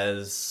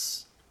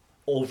as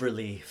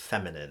overly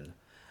feminine,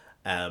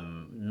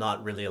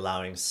 not really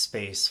allowing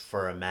space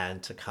for a man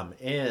to come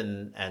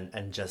in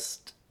and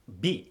just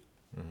be.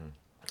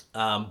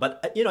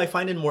 But I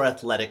find in more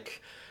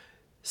athletic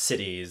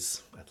city,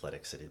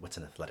 what's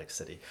an athletic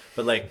city?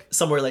 But like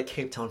somewhere like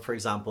Cape Town, for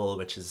example,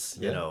 which is,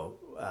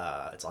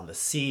 it's on the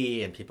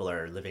sea and people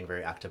are living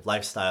very active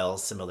lifestyles,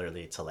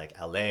 similarly to like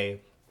LA,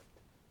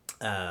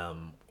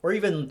 or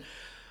even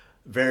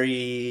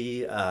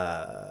very,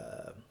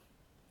 will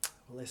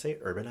I say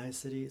urbanized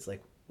cities?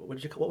 Like, what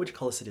would you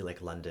call a city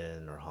like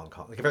London or Hong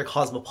Kong? Like a very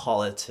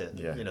cosmopolitan,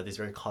 these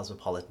very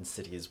cosmopolitan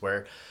cities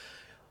where,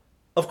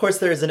 of course,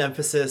 there is an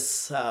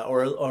emphasis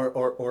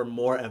or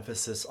more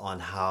emphasis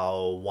on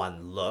how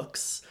one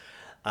looks.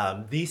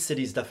 These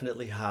cities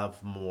definitely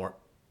have more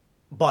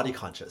body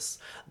conscious.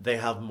 They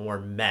have more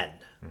men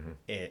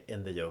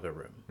in the yoga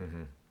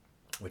room,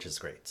 which is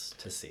great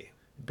to see.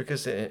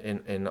 Because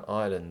in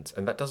Ireland,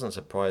 and that doesn't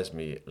surprise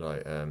me,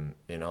 like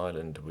in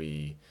Ireland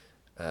we're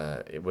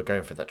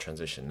going through that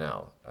transition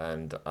now,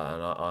 and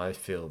I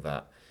feel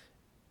that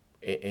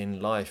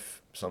in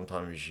life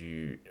sometimes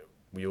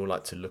we all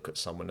like to look at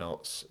someone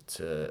else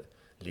to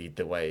lead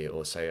the way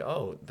or say,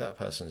 oh, that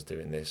person's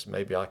doing this,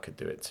 maybe I could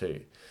do it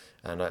too.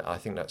 And I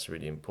think that's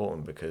really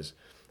important because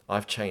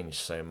I've changed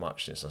so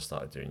much since I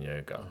started doing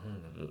yoga,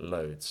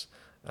 loads,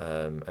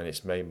 and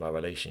it's made my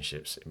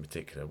relationships in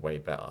particular way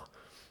better.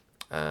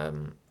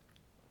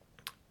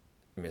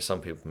 I mean,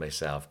 some people may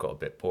say I've got a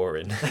bit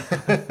boring,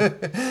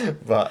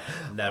 but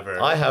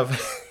Never. I have,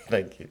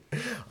 thank you.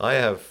 I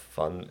have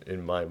fun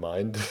in my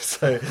mind.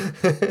 So,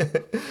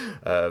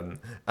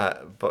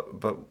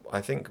 but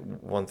I think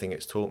one thing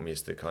it's taught me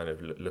is to kind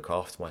of look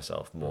after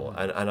myself more,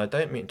 and I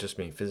don't mean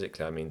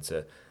physically. I mean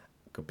to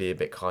be a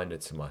bit kinder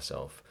to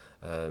myself.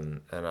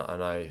 And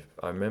I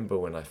remember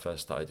when I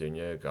first started doing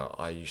yoga,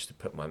 I used to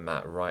put my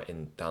mat right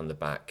in down the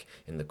back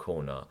in the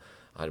corner.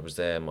 I was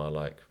there in my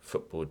like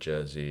football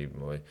jersey,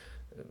 my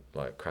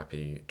like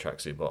crappy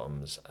tracksuit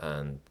bottoms,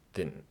 and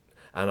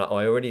I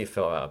already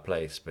felt out of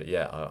place, but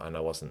I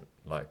wasn't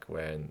like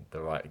wearing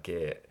the right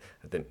gear.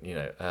 I didn't,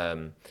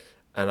 and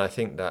I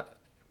think that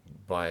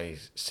by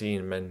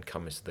seeing men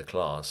come into the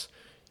class,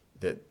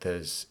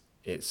 that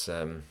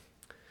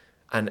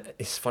and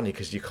it's funny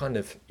because you kind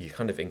of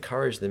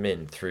encourage them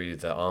in through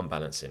the arm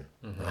balancing,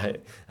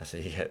 right? And so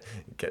you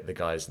get the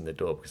guys in the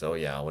door because, oh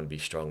yeah, I want to be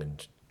strong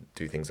and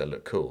do things that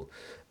look cool.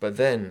 But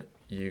then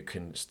you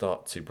can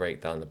start to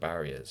break down the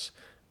barriers,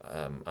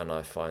 and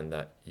I find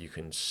that you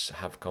can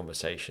have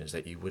conversations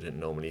that you wouldn't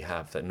normally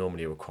have, that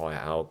normally require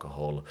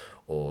alcohol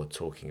or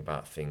talking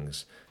about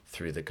things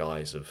through the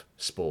guise of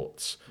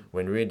sports,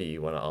 when really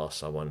you want to ask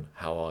someone,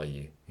 how are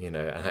you, and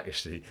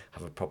actually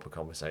have a proper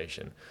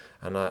conversation.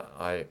 And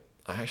I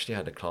actually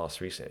had a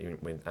class recently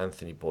when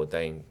Anthony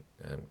Bourdain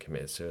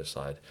committed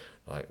suicide,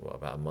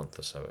 about a month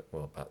or so,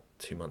 about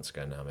 2 months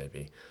ago now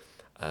maybe.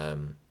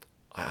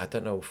 I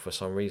don't know, for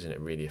some reason it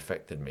really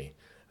affected me,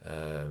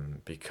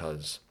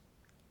 because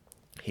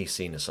he's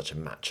seen as such a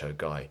macho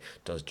guy,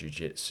 does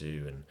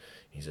jiu-jitsu, and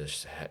he's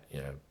this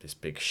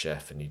big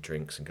chef, and he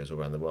drinks and goes all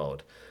around the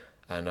world.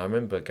 And I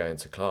remember going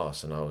to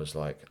class and I was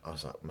like,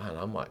 man,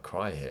 I might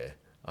cry here.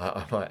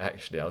 I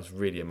was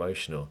really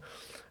emotional.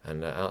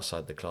 And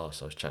outside the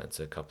class, I was chatting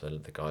to a couple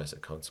of the guys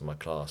that come to my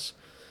class,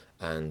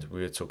 and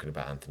we were talking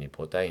about Anthony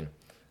Bourdain.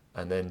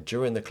 And then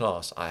during the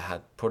class, I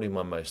had probably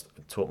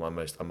taught my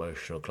most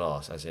emotional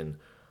class, as in,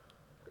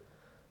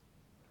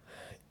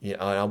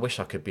 I wish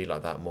I could be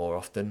like that more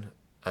often.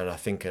 And I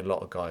think a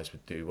lot of guys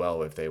would do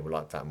well if they were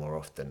like that more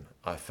often.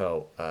 I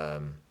felt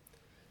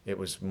it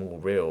was more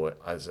real.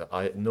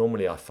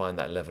 Normally I find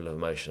that level of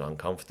emotion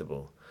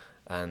uncomfortable,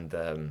 and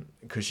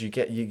because you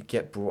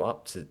get brought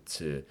up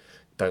to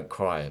don't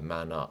cry,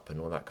 man up, and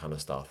all that kind of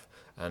stuff,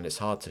 and it's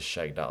hard to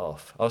shake that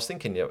off. I was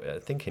thinking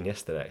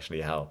yesterday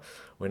actually how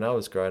when I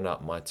was growing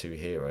up, my two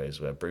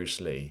heroes were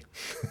Bruce Lee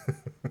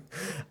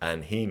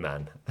and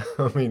He-Man.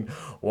 I mean,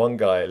 one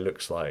guy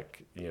looks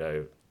like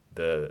the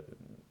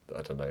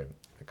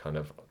kind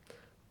of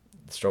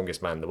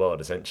strongest man in the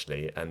world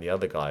essentially, and the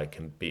other guy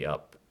can beat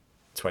up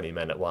 20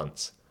 men at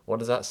once. What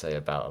does that say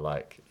about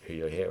like who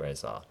your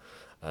heroes are?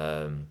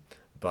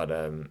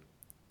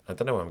 I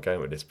don't know where I'm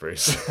going with this,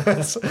 Bruce.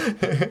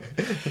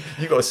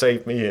 You got to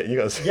save me here.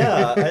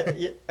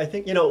 I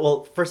think,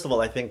 well, first of all,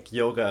 I think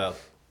yoga,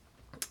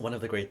 one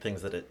of the great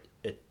things that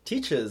it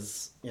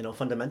teaches,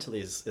 fundamentally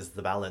is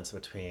the balance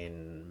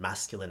between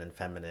masculine and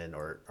feminine,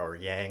 or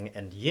yang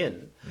and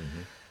yin.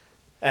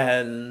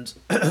 And,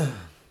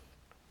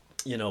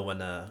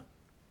 when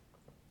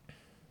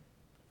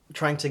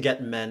trying to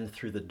get men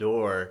through the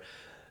door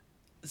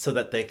so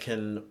that they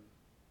can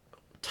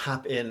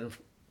tap in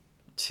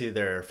to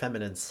their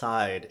feminine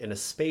side in a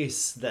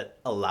space that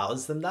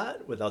allows them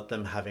that without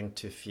them having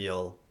to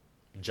feel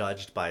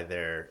judged by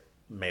their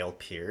male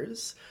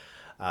peers,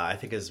 I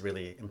think is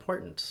really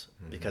important.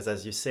 Because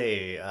as you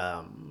say,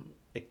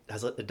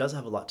 it does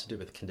have a lot to do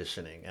with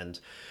conditioning. And,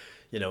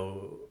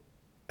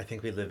 I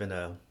think we live in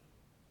a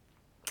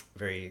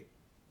very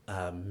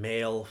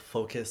male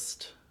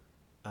focused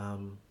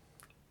um,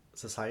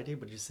 society.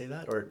 Would you say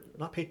that, or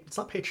not? It's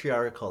not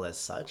patriarchal as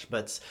such,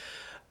 but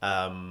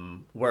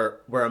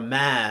where a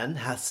man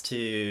has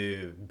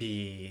to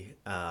be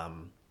a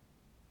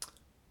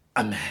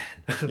man,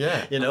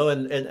 Yeah.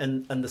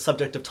 and the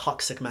subject of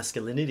toxic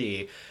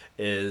masculinity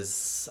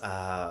is,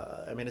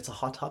 I mean, it's a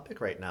hot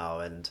topic right now,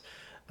 and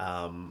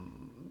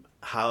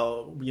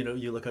how,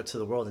 you look out to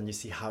the world and you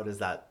see how is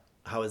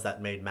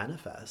that made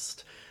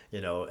manifest,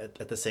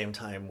 at the same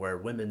time where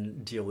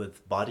women deal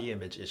with body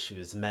image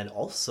issues, men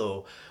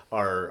also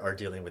are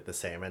dealing with the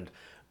same. And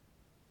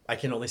I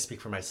can only speak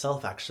for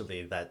myself,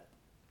 actually, that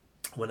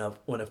when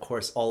of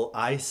course all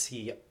I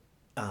see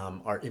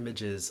are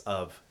images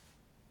of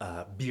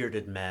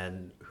bearded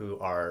men who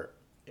are,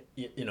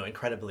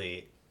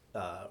 incredibly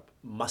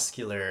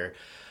muscular.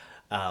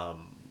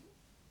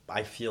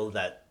 I feel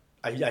that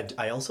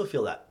I also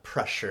feel that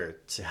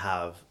pressure to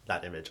have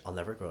that image. I'll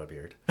never grow a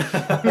beard.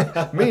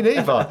 Me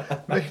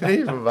neither. Me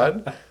neither,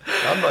 man.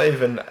 I'm not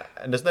even,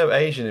 and there's no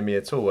Asian in me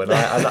at all. And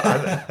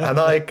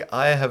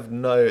I have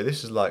no.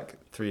 This is like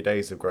 3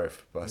 days of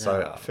growth.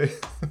 So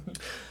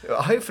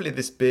hopefully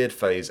this beard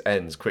phase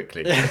ends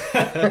quickly.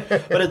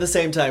 But at the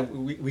same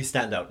time, we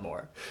stand out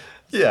more.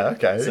 Yeah.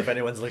 Okay. So if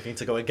anyone's looking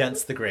to go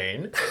against the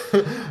grain,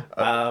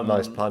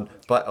 Nice pun.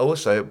 But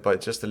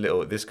just a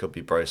little. This could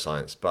be bro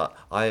science, but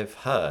I've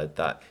heard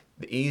that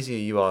the easier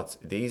you are,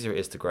 the easier it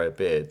is to grow a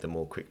beard, the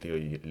more quickly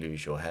you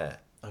lose your hair.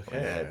 On your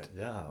okay, head.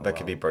 yeah, That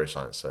could be bro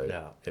science. So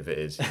Yeah. if it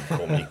is,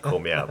 call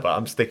me out. But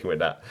I'm sticking with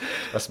that.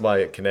 That's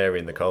my canary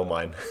in the coal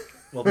mine.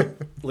 well,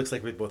 looks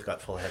like we've both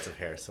got full heads of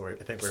hair, so I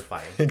think we're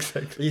fine.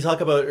 Exactly. You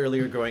talk about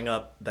earlier growing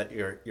up that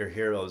your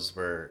heroes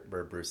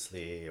were Bruce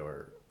Lee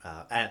or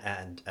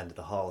and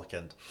the Hulk,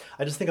 and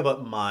I just think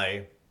about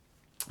my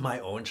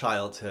own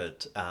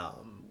childhood. I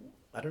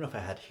don't know if I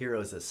had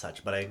heroes as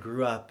such, but I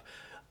grew up.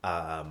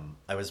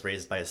 I was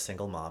raised by a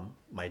single mom.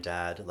 My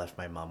dad left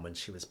my mom when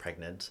she was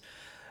pregnant,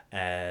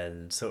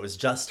 and so it was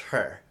just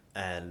her,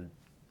 and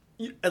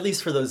at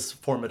least for those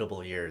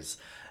formidable years.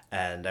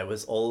 And I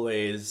was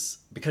always,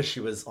 because she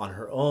was on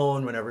her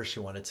own, whenever she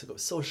wanted to go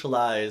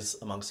socialize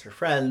amongst her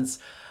friends,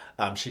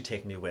 she'd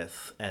take me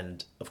with.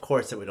 And of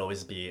course, it would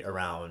always be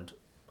around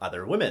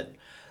other women.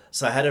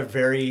 So I had a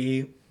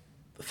very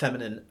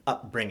feminine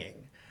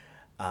upbringing.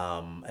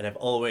 And I've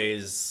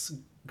always,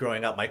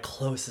 growing up, my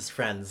closest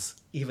friends,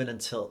 even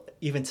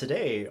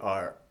today,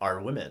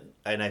 are women.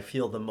 And I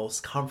feel the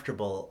most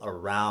comfortable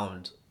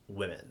around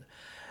women.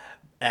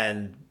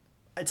 And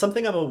it's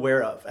something I'm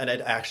aware of, and I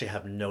actually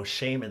have no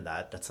shame in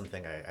that. That's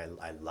something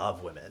I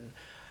love women,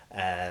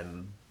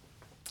 um,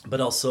 but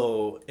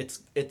also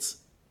it's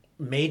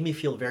made me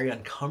feel very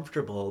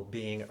uncomfortable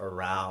being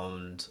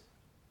around,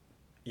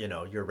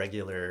 your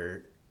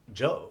regular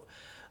Joe,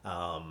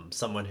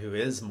 someone who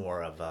is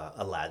more of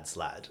a lad's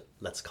lad,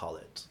 let's call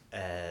it,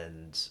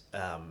 and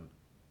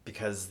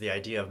because the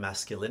idea of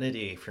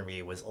masculinity for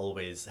me was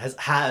always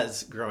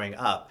has growing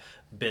up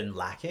been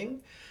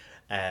lacking,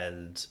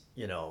 and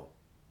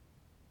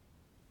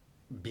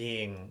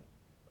being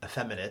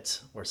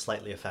effeminate or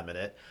slightly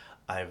effeminate,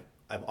 I've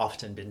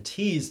often been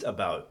teased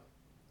about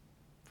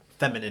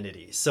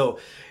femininity. So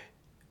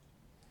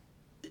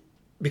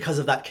because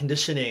of that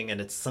conditioning, and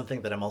it's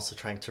something that I'm also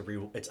trying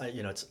to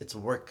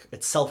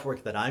it's self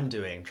work that I'm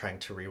doing, trying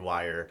to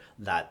rewire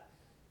that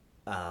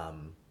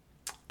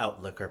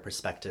outlook or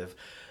perspective.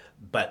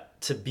 But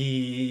to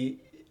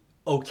be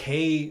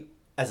okay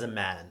as a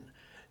man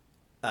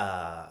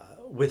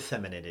with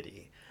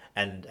femininity,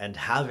 and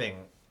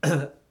having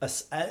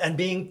and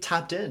being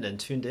tapped in and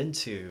tuned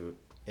into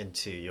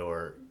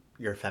your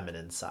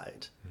feminine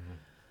side.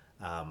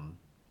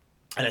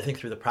 And I think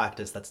through the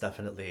practice, that's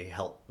definitely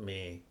helped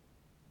me.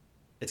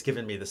 It's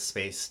given me the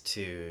space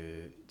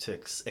to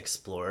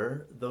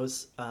explore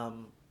those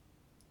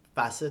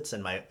facets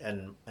and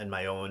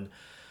my own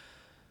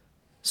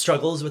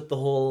struggles with the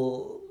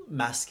whole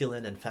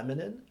masculine and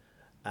feminine.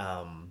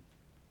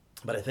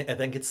 But I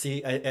think it's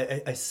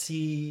I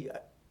see,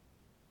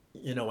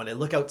 when I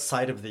look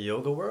outside of the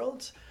yoga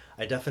world,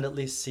 I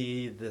definitely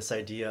see this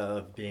idea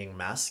of being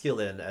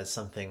masculine as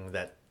something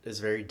that is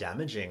very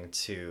damaging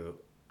to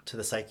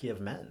the psyche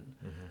of men.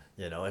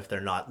 If they're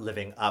not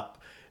living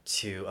up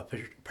to a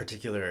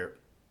particular,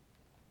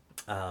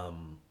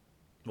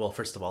 well,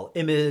 first of all,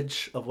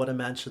 image of what a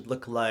man should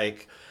look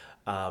like,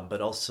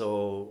 but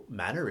also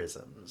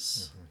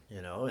mannerisms.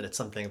 And it's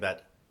something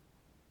that,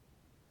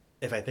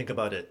 if I think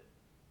about it,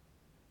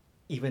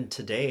 even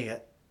today,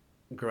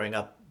 growing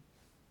up,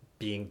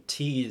 being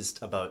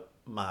teased about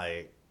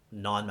my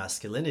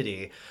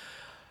non-masculinity,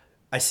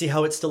 I see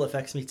how it still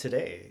affects me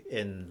today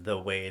in the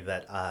way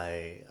that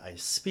I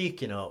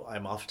speak.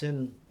 I'm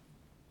often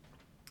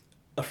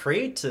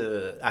afraid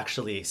to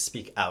actually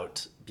speak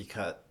out,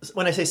 because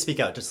when I say speak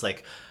out, just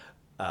like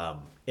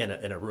in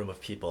a room of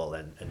people,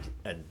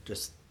 and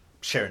just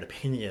share an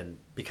opinion,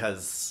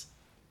 because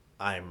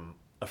I'm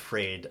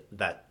afraid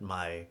that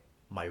my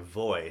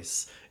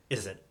voice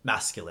isn't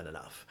masculine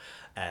enough,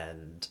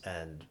 and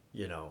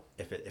you know,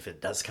 if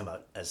it does come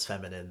out as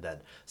feminine, then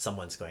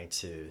someone's going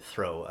to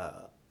throw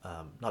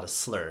not a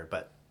slur,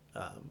 but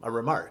a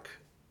remark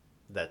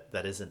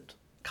that isn't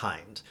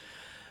kind.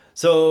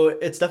 So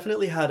it's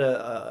definitely had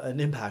an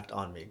impact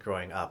on me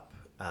growing up.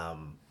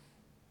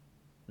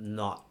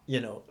 Not,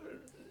 you know,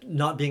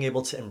 not being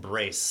able to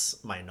embrace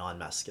my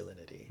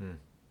non-masculinity.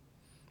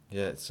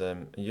 Yeah, it's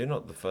you're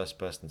not the first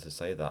person to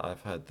say that.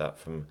 I've heard that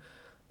from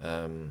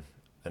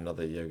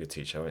another yoga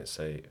teacher. I won't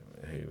say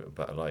who,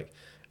 but like,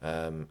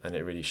 and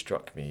it really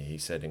struck me. He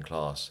said in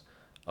class,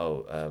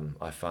 "Oh,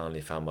 I finally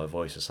found my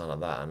voice," or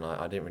something like that, and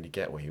I didn't really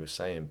get what he was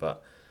saying.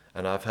 But,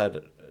 and I've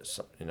heard,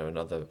 you know,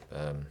 another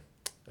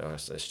a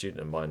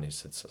student of mine who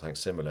said something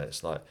similar.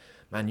 It's like,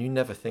 man, you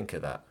never think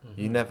of that.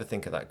 You never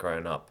think of that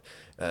growing up,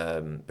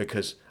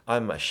 because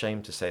I'm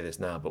ashamed to say this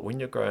now, but when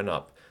you're growing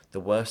up, the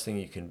worst thing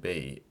you can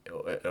be,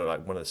 or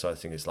like one of the side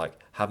things is like,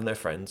 have no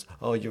friends.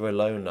 Oh, you're a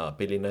loner,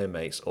 Billy no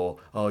mates, or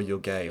oh, you're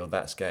gay, or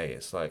that's gay.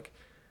 It's like,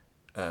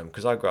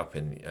 because I grew up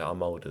in,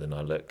 I'm older than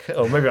I look,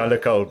 or maybe I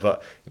look old,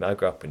 but you know, I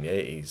grew up in the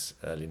 80s,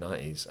 early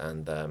 90s,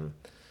 and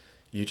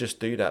you just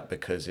do that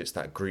because it's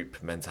that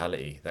group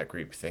mentality, that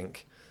group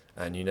think,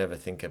 and you never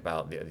think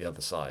about the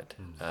other side.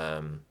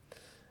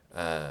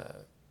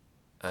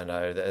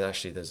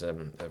 There's a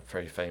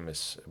very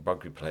famous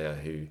rugby player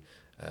who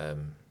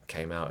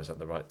came out. Is that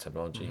the right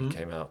terminology? He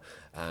came out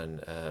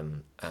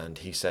and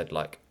he said,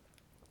 like,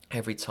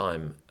 every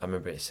time, I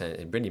remember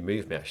it really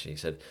moved me actually. He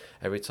said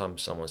every time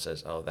someone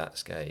says, "Oh,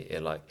 that's gay,"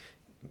 it like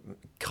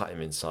cut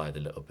him inside a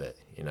little bit,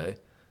 you know,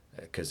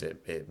 because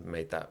it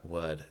made that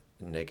word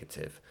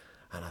negative.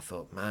 And I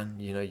thought, man,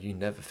 you know, you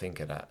never think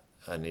of that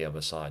on the other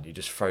side. You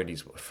just throw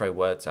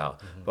words out,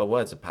 but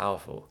words are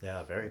powerful.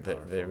 Yeah, very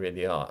powerful. They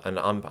really are, and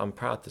I'm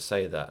proud to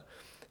say that.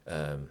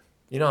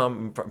 You know,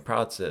 I'm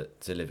proud to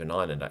live in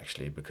Ireland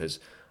actually, because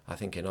I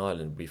think in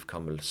Ireland we've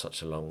come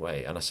such a long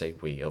way. And I say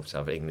we, obviously I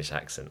have an English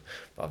accent,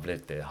 but I've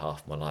lived there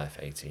half my life,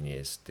 18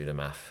 years, do the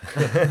math.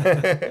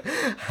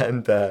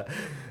 And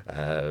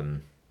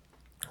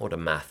or the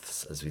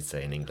maths, as we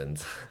say in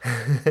England.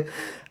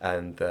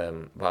 And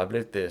but I've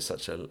lived there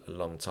such a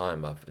long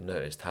time. I've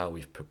noticed how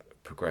we've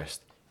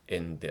progressed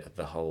in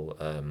the whole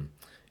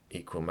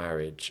equal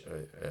marriage,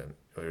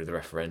 or the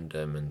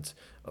referendum, and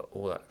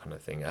all that kind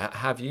of thing.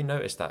 Have you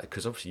noticed that?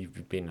 Because obviously you've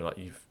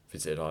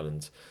visited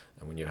Ireland,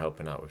 and when you're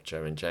helping out with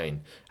Joe and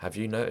Jane, have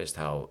you noticed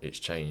how it's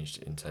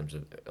changed in terms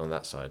of on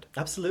that side?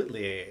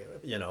 Absolutely.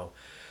 You know,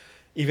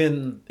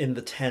 even in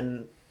the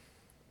 10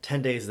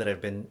 days that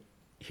I've been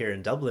here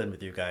in Dublin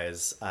with you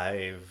guys,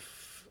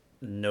 I've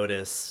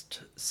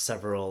noticed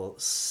several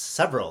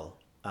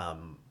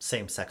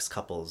same-sex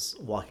couples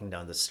walking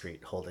down the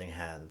street holding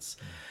hands,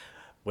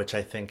 which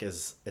I think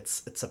is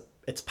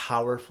it's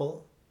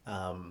powerful.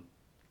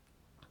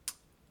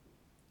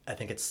 I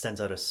think it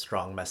sends out a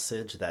strong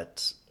message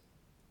that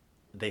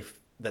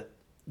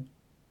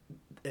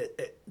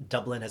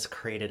Dublin has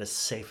created a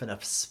safe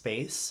enough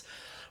space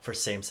for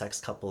same-sex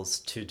couples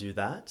to do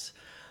that,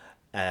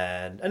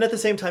 and at the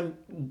same time,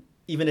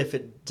 even if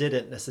it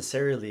didn't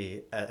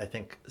necessarily, I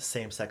think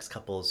same-sex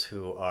couples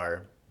who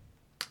are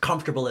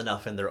comfortable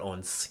enough in their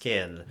own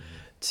skin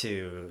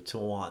to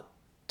want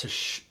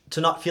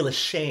to not feel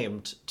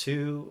ashamed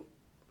to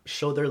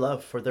show their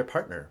love for their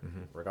partner,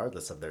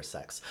 regardless of their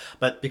sex.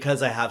 But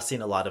because I have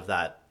seen a lot of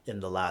that in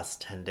the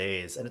last 10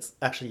 days, and it's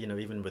actually, you know,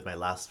 even with my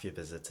last few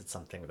visits, it's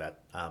something that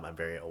I'm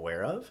very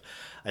aware of.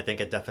 I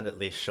think it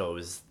definitely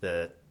shows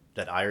that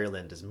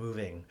Ireland is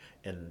moving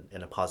in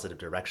a positive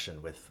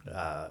direction with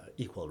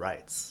equal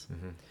rights.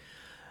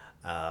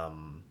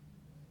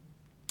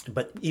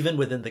 But even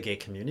within the gay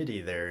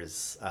community,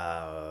 there's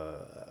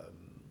a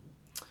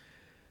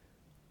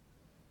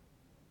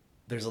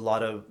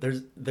lot of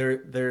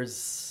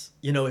there's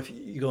you know, if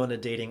you go on a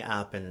dating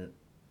app, and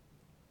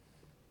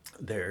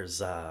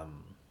there's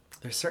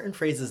certain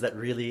phrases that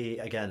really,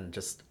 again,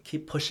 just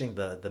keep pushing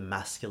the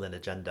masculine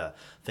agenda.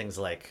 Things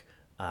like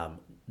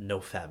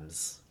no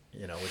femmes,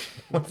 you know, which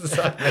What does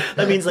that mean?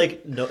 that means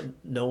like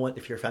no one,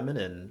 if you're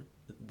feminine,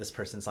 this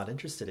person's not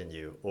interested in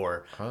you,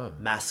 or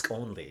mask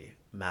only,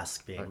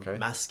 mask being Okay.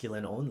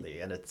 masculine only.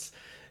 And it's,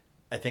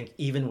 I think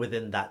even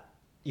within the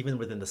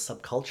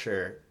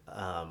subculture,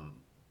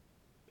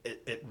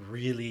 it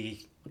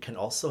really can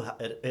also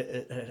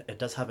it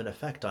does have an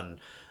effect on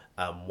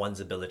one's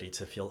ability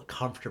to feel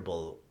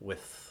comfortable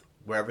with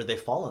wherever they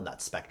fall on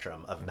that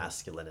spectrum of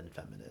masculine and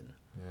feminine.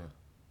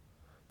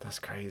 That's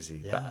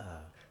crazy. Yeah.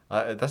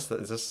 That's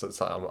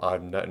I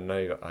have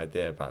no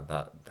idea about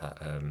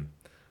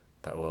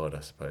that world,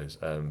 I suppose.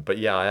 But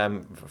yeah,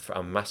 I'm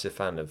a massive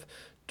fan of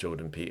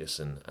Jordan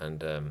Peterson,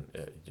 and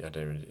I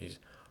don't really,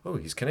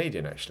 he's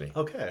Canadian actually.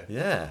 Okay.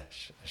 Yeah,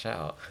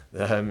 shout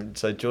out.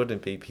 So Jordan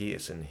B.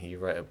 Peterson, he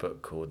wrote a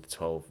book called The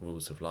 12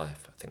 Rules of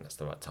Life. I think that's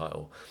the right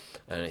title.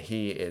 And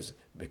he has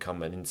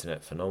become an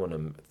internet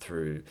phenomenon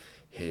through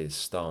his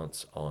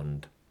stance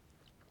on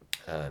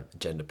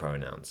gender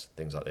pronouns,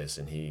 things like this.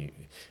 And he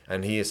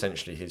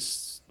essentially,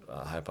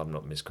 I hope I'm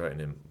not misquoting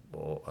him,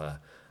 or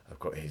I've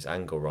got his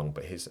angle wrong,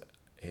 but his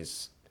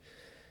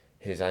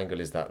angle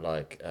is that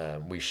like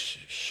we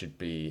should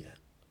be.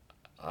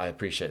 I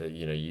appreciate that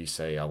you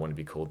say I want to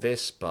be called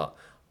this, but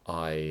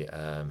I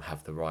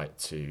have the right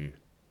to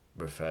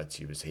refer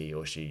to you as he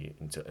or she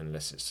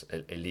unless it's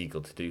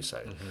illegal to do so.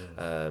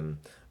 Mm-hmm.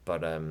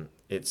 But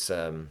it's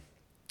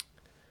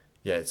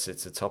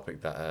it's a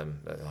topic that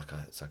like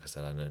I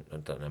said I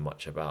don't know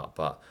much about,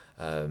 but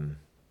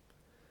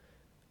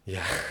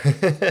yeah.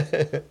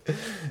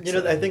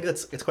 I think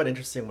it's quite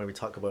interesting when we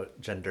talk about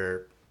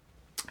gender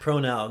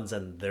pronouns,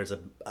 and there's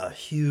a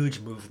huge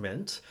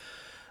movement.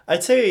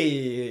 I'd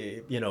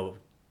say,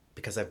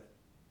 because I've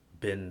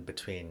been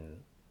between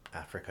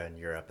Africa and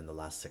Europe in the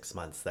last 6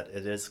 months, that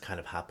it is kind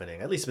of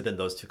happening, at least within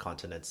those two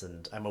continents.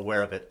 And I'm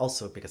aware of it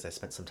also because I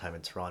spent some time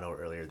in Toronto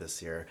earlier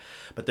this year.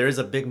 But there is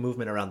a big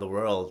movement around the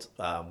world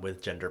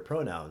with gender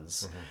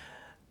pronouns. Mm-hmm.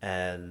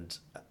 And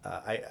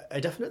I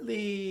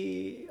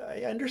definitely,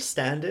 I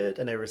understand it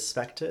and I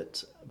respect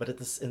it. But in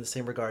the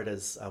same regard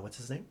as, what's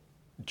his name?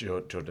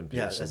 Jordan Peterson.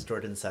 Yeah, as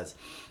Jordan says.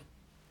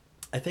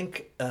 I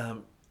think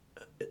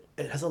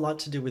it has a lot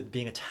to do with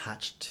being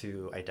attached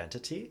to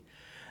identity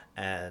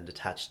and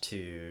attached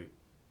to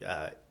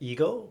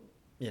ego,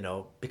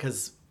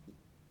 because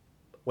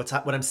what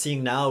I'm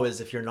seeing now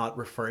is if you're not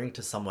referring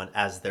to someone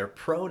as their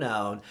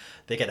pronoun,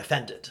 they get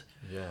offended.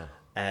 Yeah.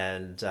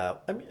 And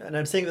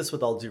I'm saying this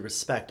with all due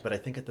respect, but I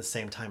think at the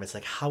same time, it's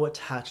like, how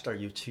attached are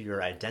you to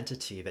your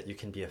identity that you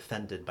can be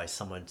offended by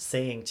someone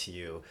saying to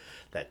you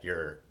that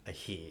you're a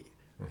he,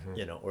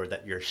 mm-hmm. Or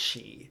that you're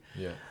she.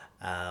 Yeah.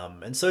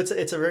 And so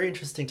it's a very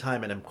interesting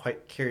time, and I'm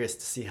quite curious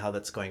to see how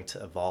that's going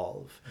to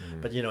evolve.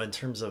 Mm. But, in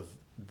terms of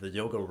the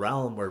yoga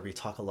realm, where we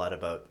talk a lot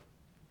about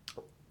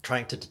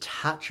trying to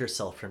detach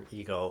yourself from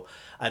ego,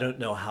 I don't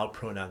know how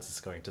pronouns is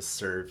going to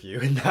serve you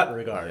in that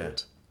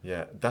regard.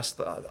 Yeah.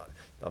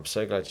 I'm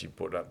so glad you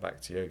brought that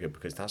back to yoga,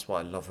 because that's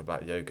what I love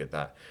about yoga,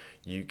 that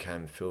you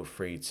can feel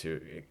free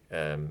to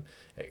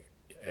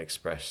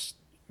express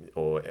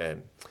or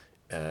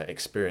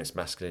experience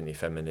masculinity,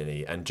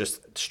 femininity, and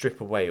just strip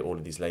away all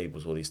of these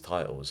labels, all these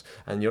titles.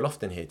 And you'll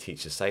often hear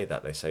teachers say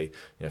that. They say,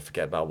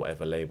 forget about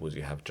whatever labels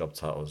you have, job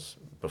titles,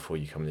 before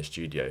you come in the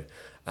studio.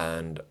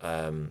 And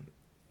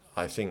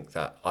I think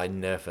that I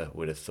never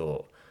would have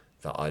thought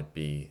that I'd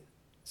be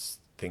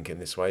thinking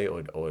this way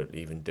or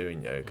even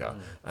doing yoga.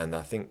 And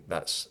I think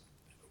that's,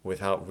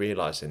 without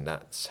realizing,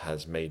 that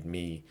has made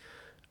me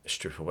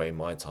strip away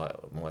my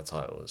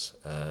titles.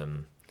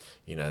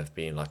 Of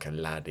being like a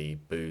laddie,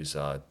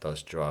 boozer,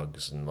 does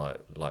drugs, and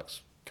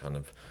likes kind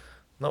of,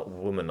 not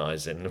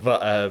womanizing,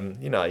 but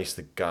I used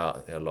to go out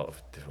with a lot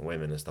of different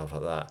women and stuff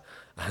like that,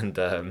 and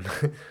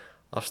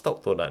I've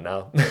stopped all that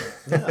now.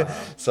 Yeah.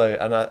 So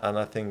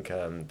I think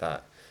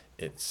that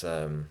it's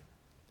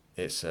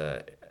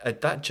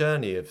that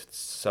journey of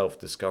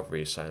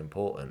self-discovery is so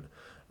important.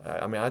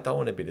 I don't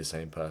want to be the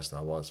same person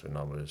I was when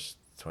I was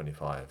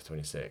 25,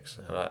 26,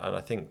 and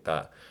I think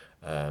that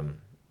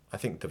I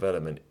think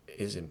development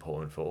is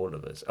important for all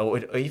of us. Or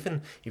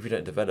even if you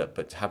don't develop,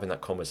 but having that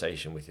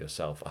conversation with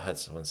yourself. I heard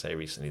someone say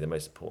recently, the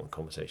most important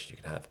conversation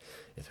you can have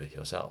is with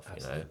yourself.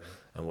 Absolutely.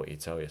 And what you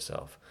tell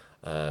yourself.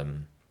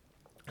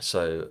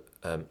 So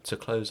to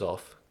close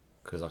off,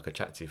 because I could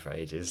chat to you for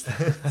ages,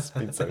 it's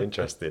been so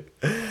interesting.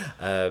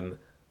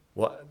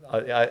 What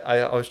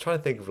I was trying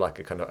to think of like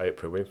a kind of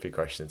Oprah Winfrey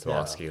question to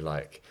ask you,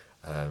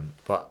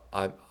 but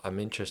I'm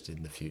interested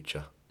in the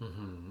future.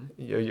 Mm-hmm.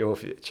 Your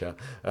future.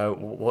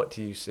 What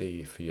do you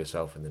see for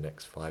yourself in the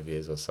next 5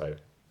 years or so?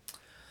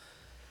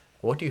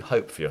 What do you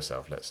hope for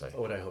yourself, let's say?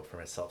 What would I hope for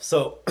myself?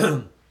 So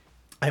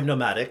I'm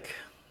nomadic,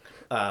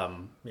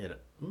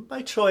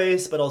 by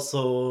choice, but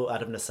also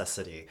out of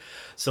necessity.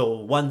 So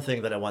one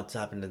thing that I want to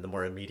happen in the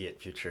more immediate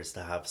future is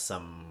to have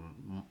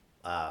some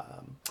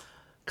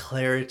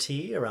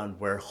clarity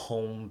around where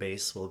home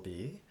base will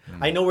be.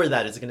 I know where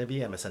that is going to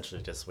be. I'm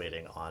essentially just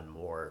waiting on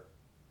more,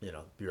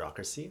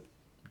 bureaucracy,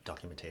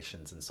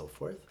 documentations, and so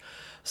forth.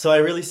 So I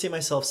really see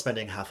myself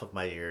spending half of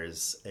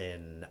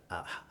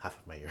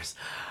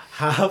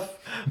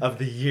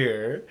the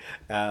year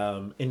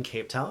in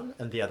Cape Town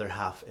and the other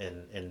half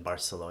in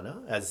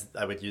Barcelona, as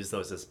I would use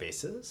those as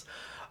bases.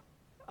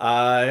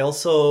 I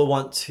also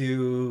want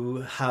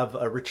to have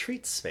a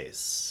retreat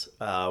space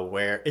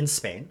in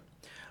Spain,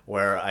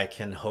 where I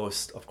can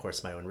host, of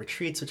course, my own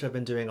retreats, which I've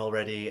been doing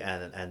already,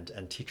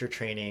 and teacher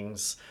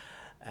trainings,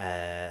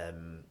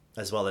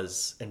 as well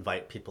as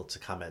invite people to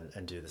come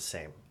and do the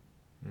same.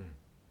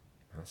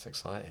 That's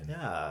exciting.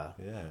 Yeah.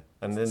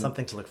 And then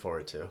something to look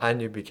forward to. And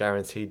you'd be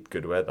guaranteed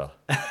good weather.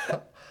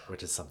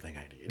 Which is something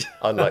I need.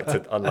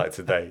 Unlike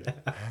today.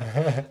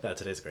 No,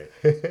 today's great.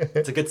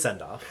 It's a good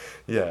send-off.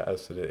 Yeah,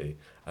 absolutely.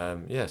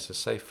 So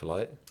safe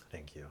flight.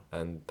 Thank you.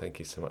 And thank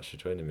you so much for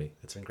joining me.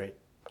 It's been great.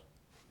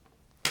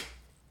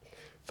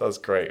 That was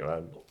great,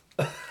 man.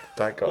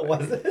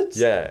 Was it?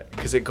 Yeah,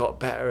 because it got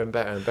better and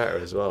better and better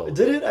as well.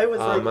 Did it? I was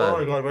oh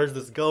my god, where's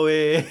this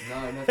going?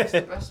 No, that's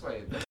the best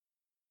way.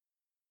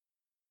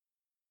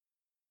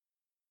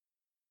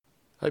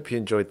 Hope you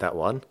enjoyed that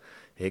one.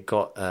 It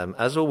got,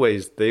 as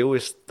always, they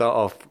always start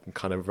off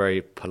kind of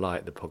very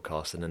polite, the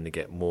podcast, and then they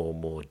get more and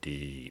more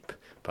deep.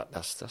 But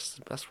that's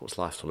what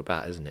life's all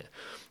about, isn't it?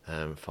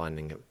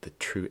 Finding the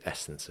true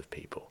essence of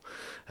people.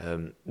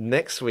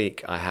 Next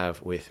week, I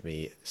have with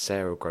me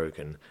Sarah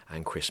Grogan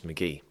and Chris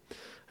McGee.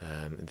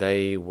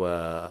 They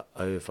were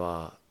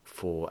over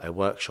for a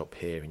workshop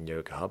here in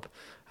Yoga Hub,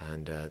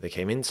 and they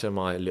came into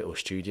my little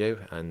studio,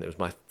 and it was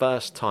my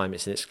first time.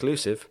 It's an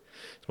exclusive.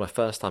 It's my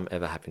first time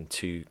ever having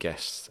two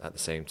guests at the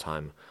same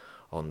time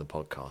on the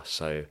podcast.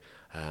 So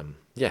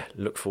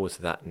look forward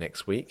to that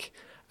next week,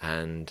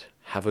 and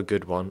have a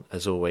good one.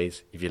 As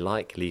always, if you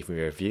like, leave me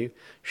a review,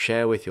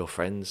 share with your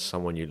friends,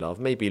 someone you love,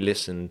 maybe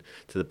listen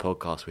to the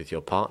podcast with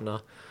your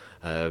partner.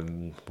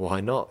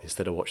 Why not?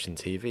 Instead of watching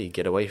TV,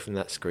 get away from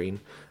that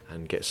screen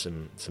and get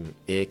some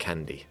ear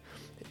candy.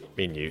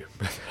 In you.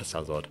 That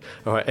sounds odd.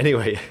 All right,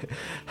 anyway,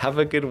 have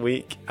a good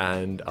week,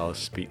 and I'll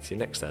speak to you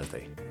next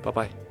Thursday. Bye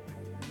bye.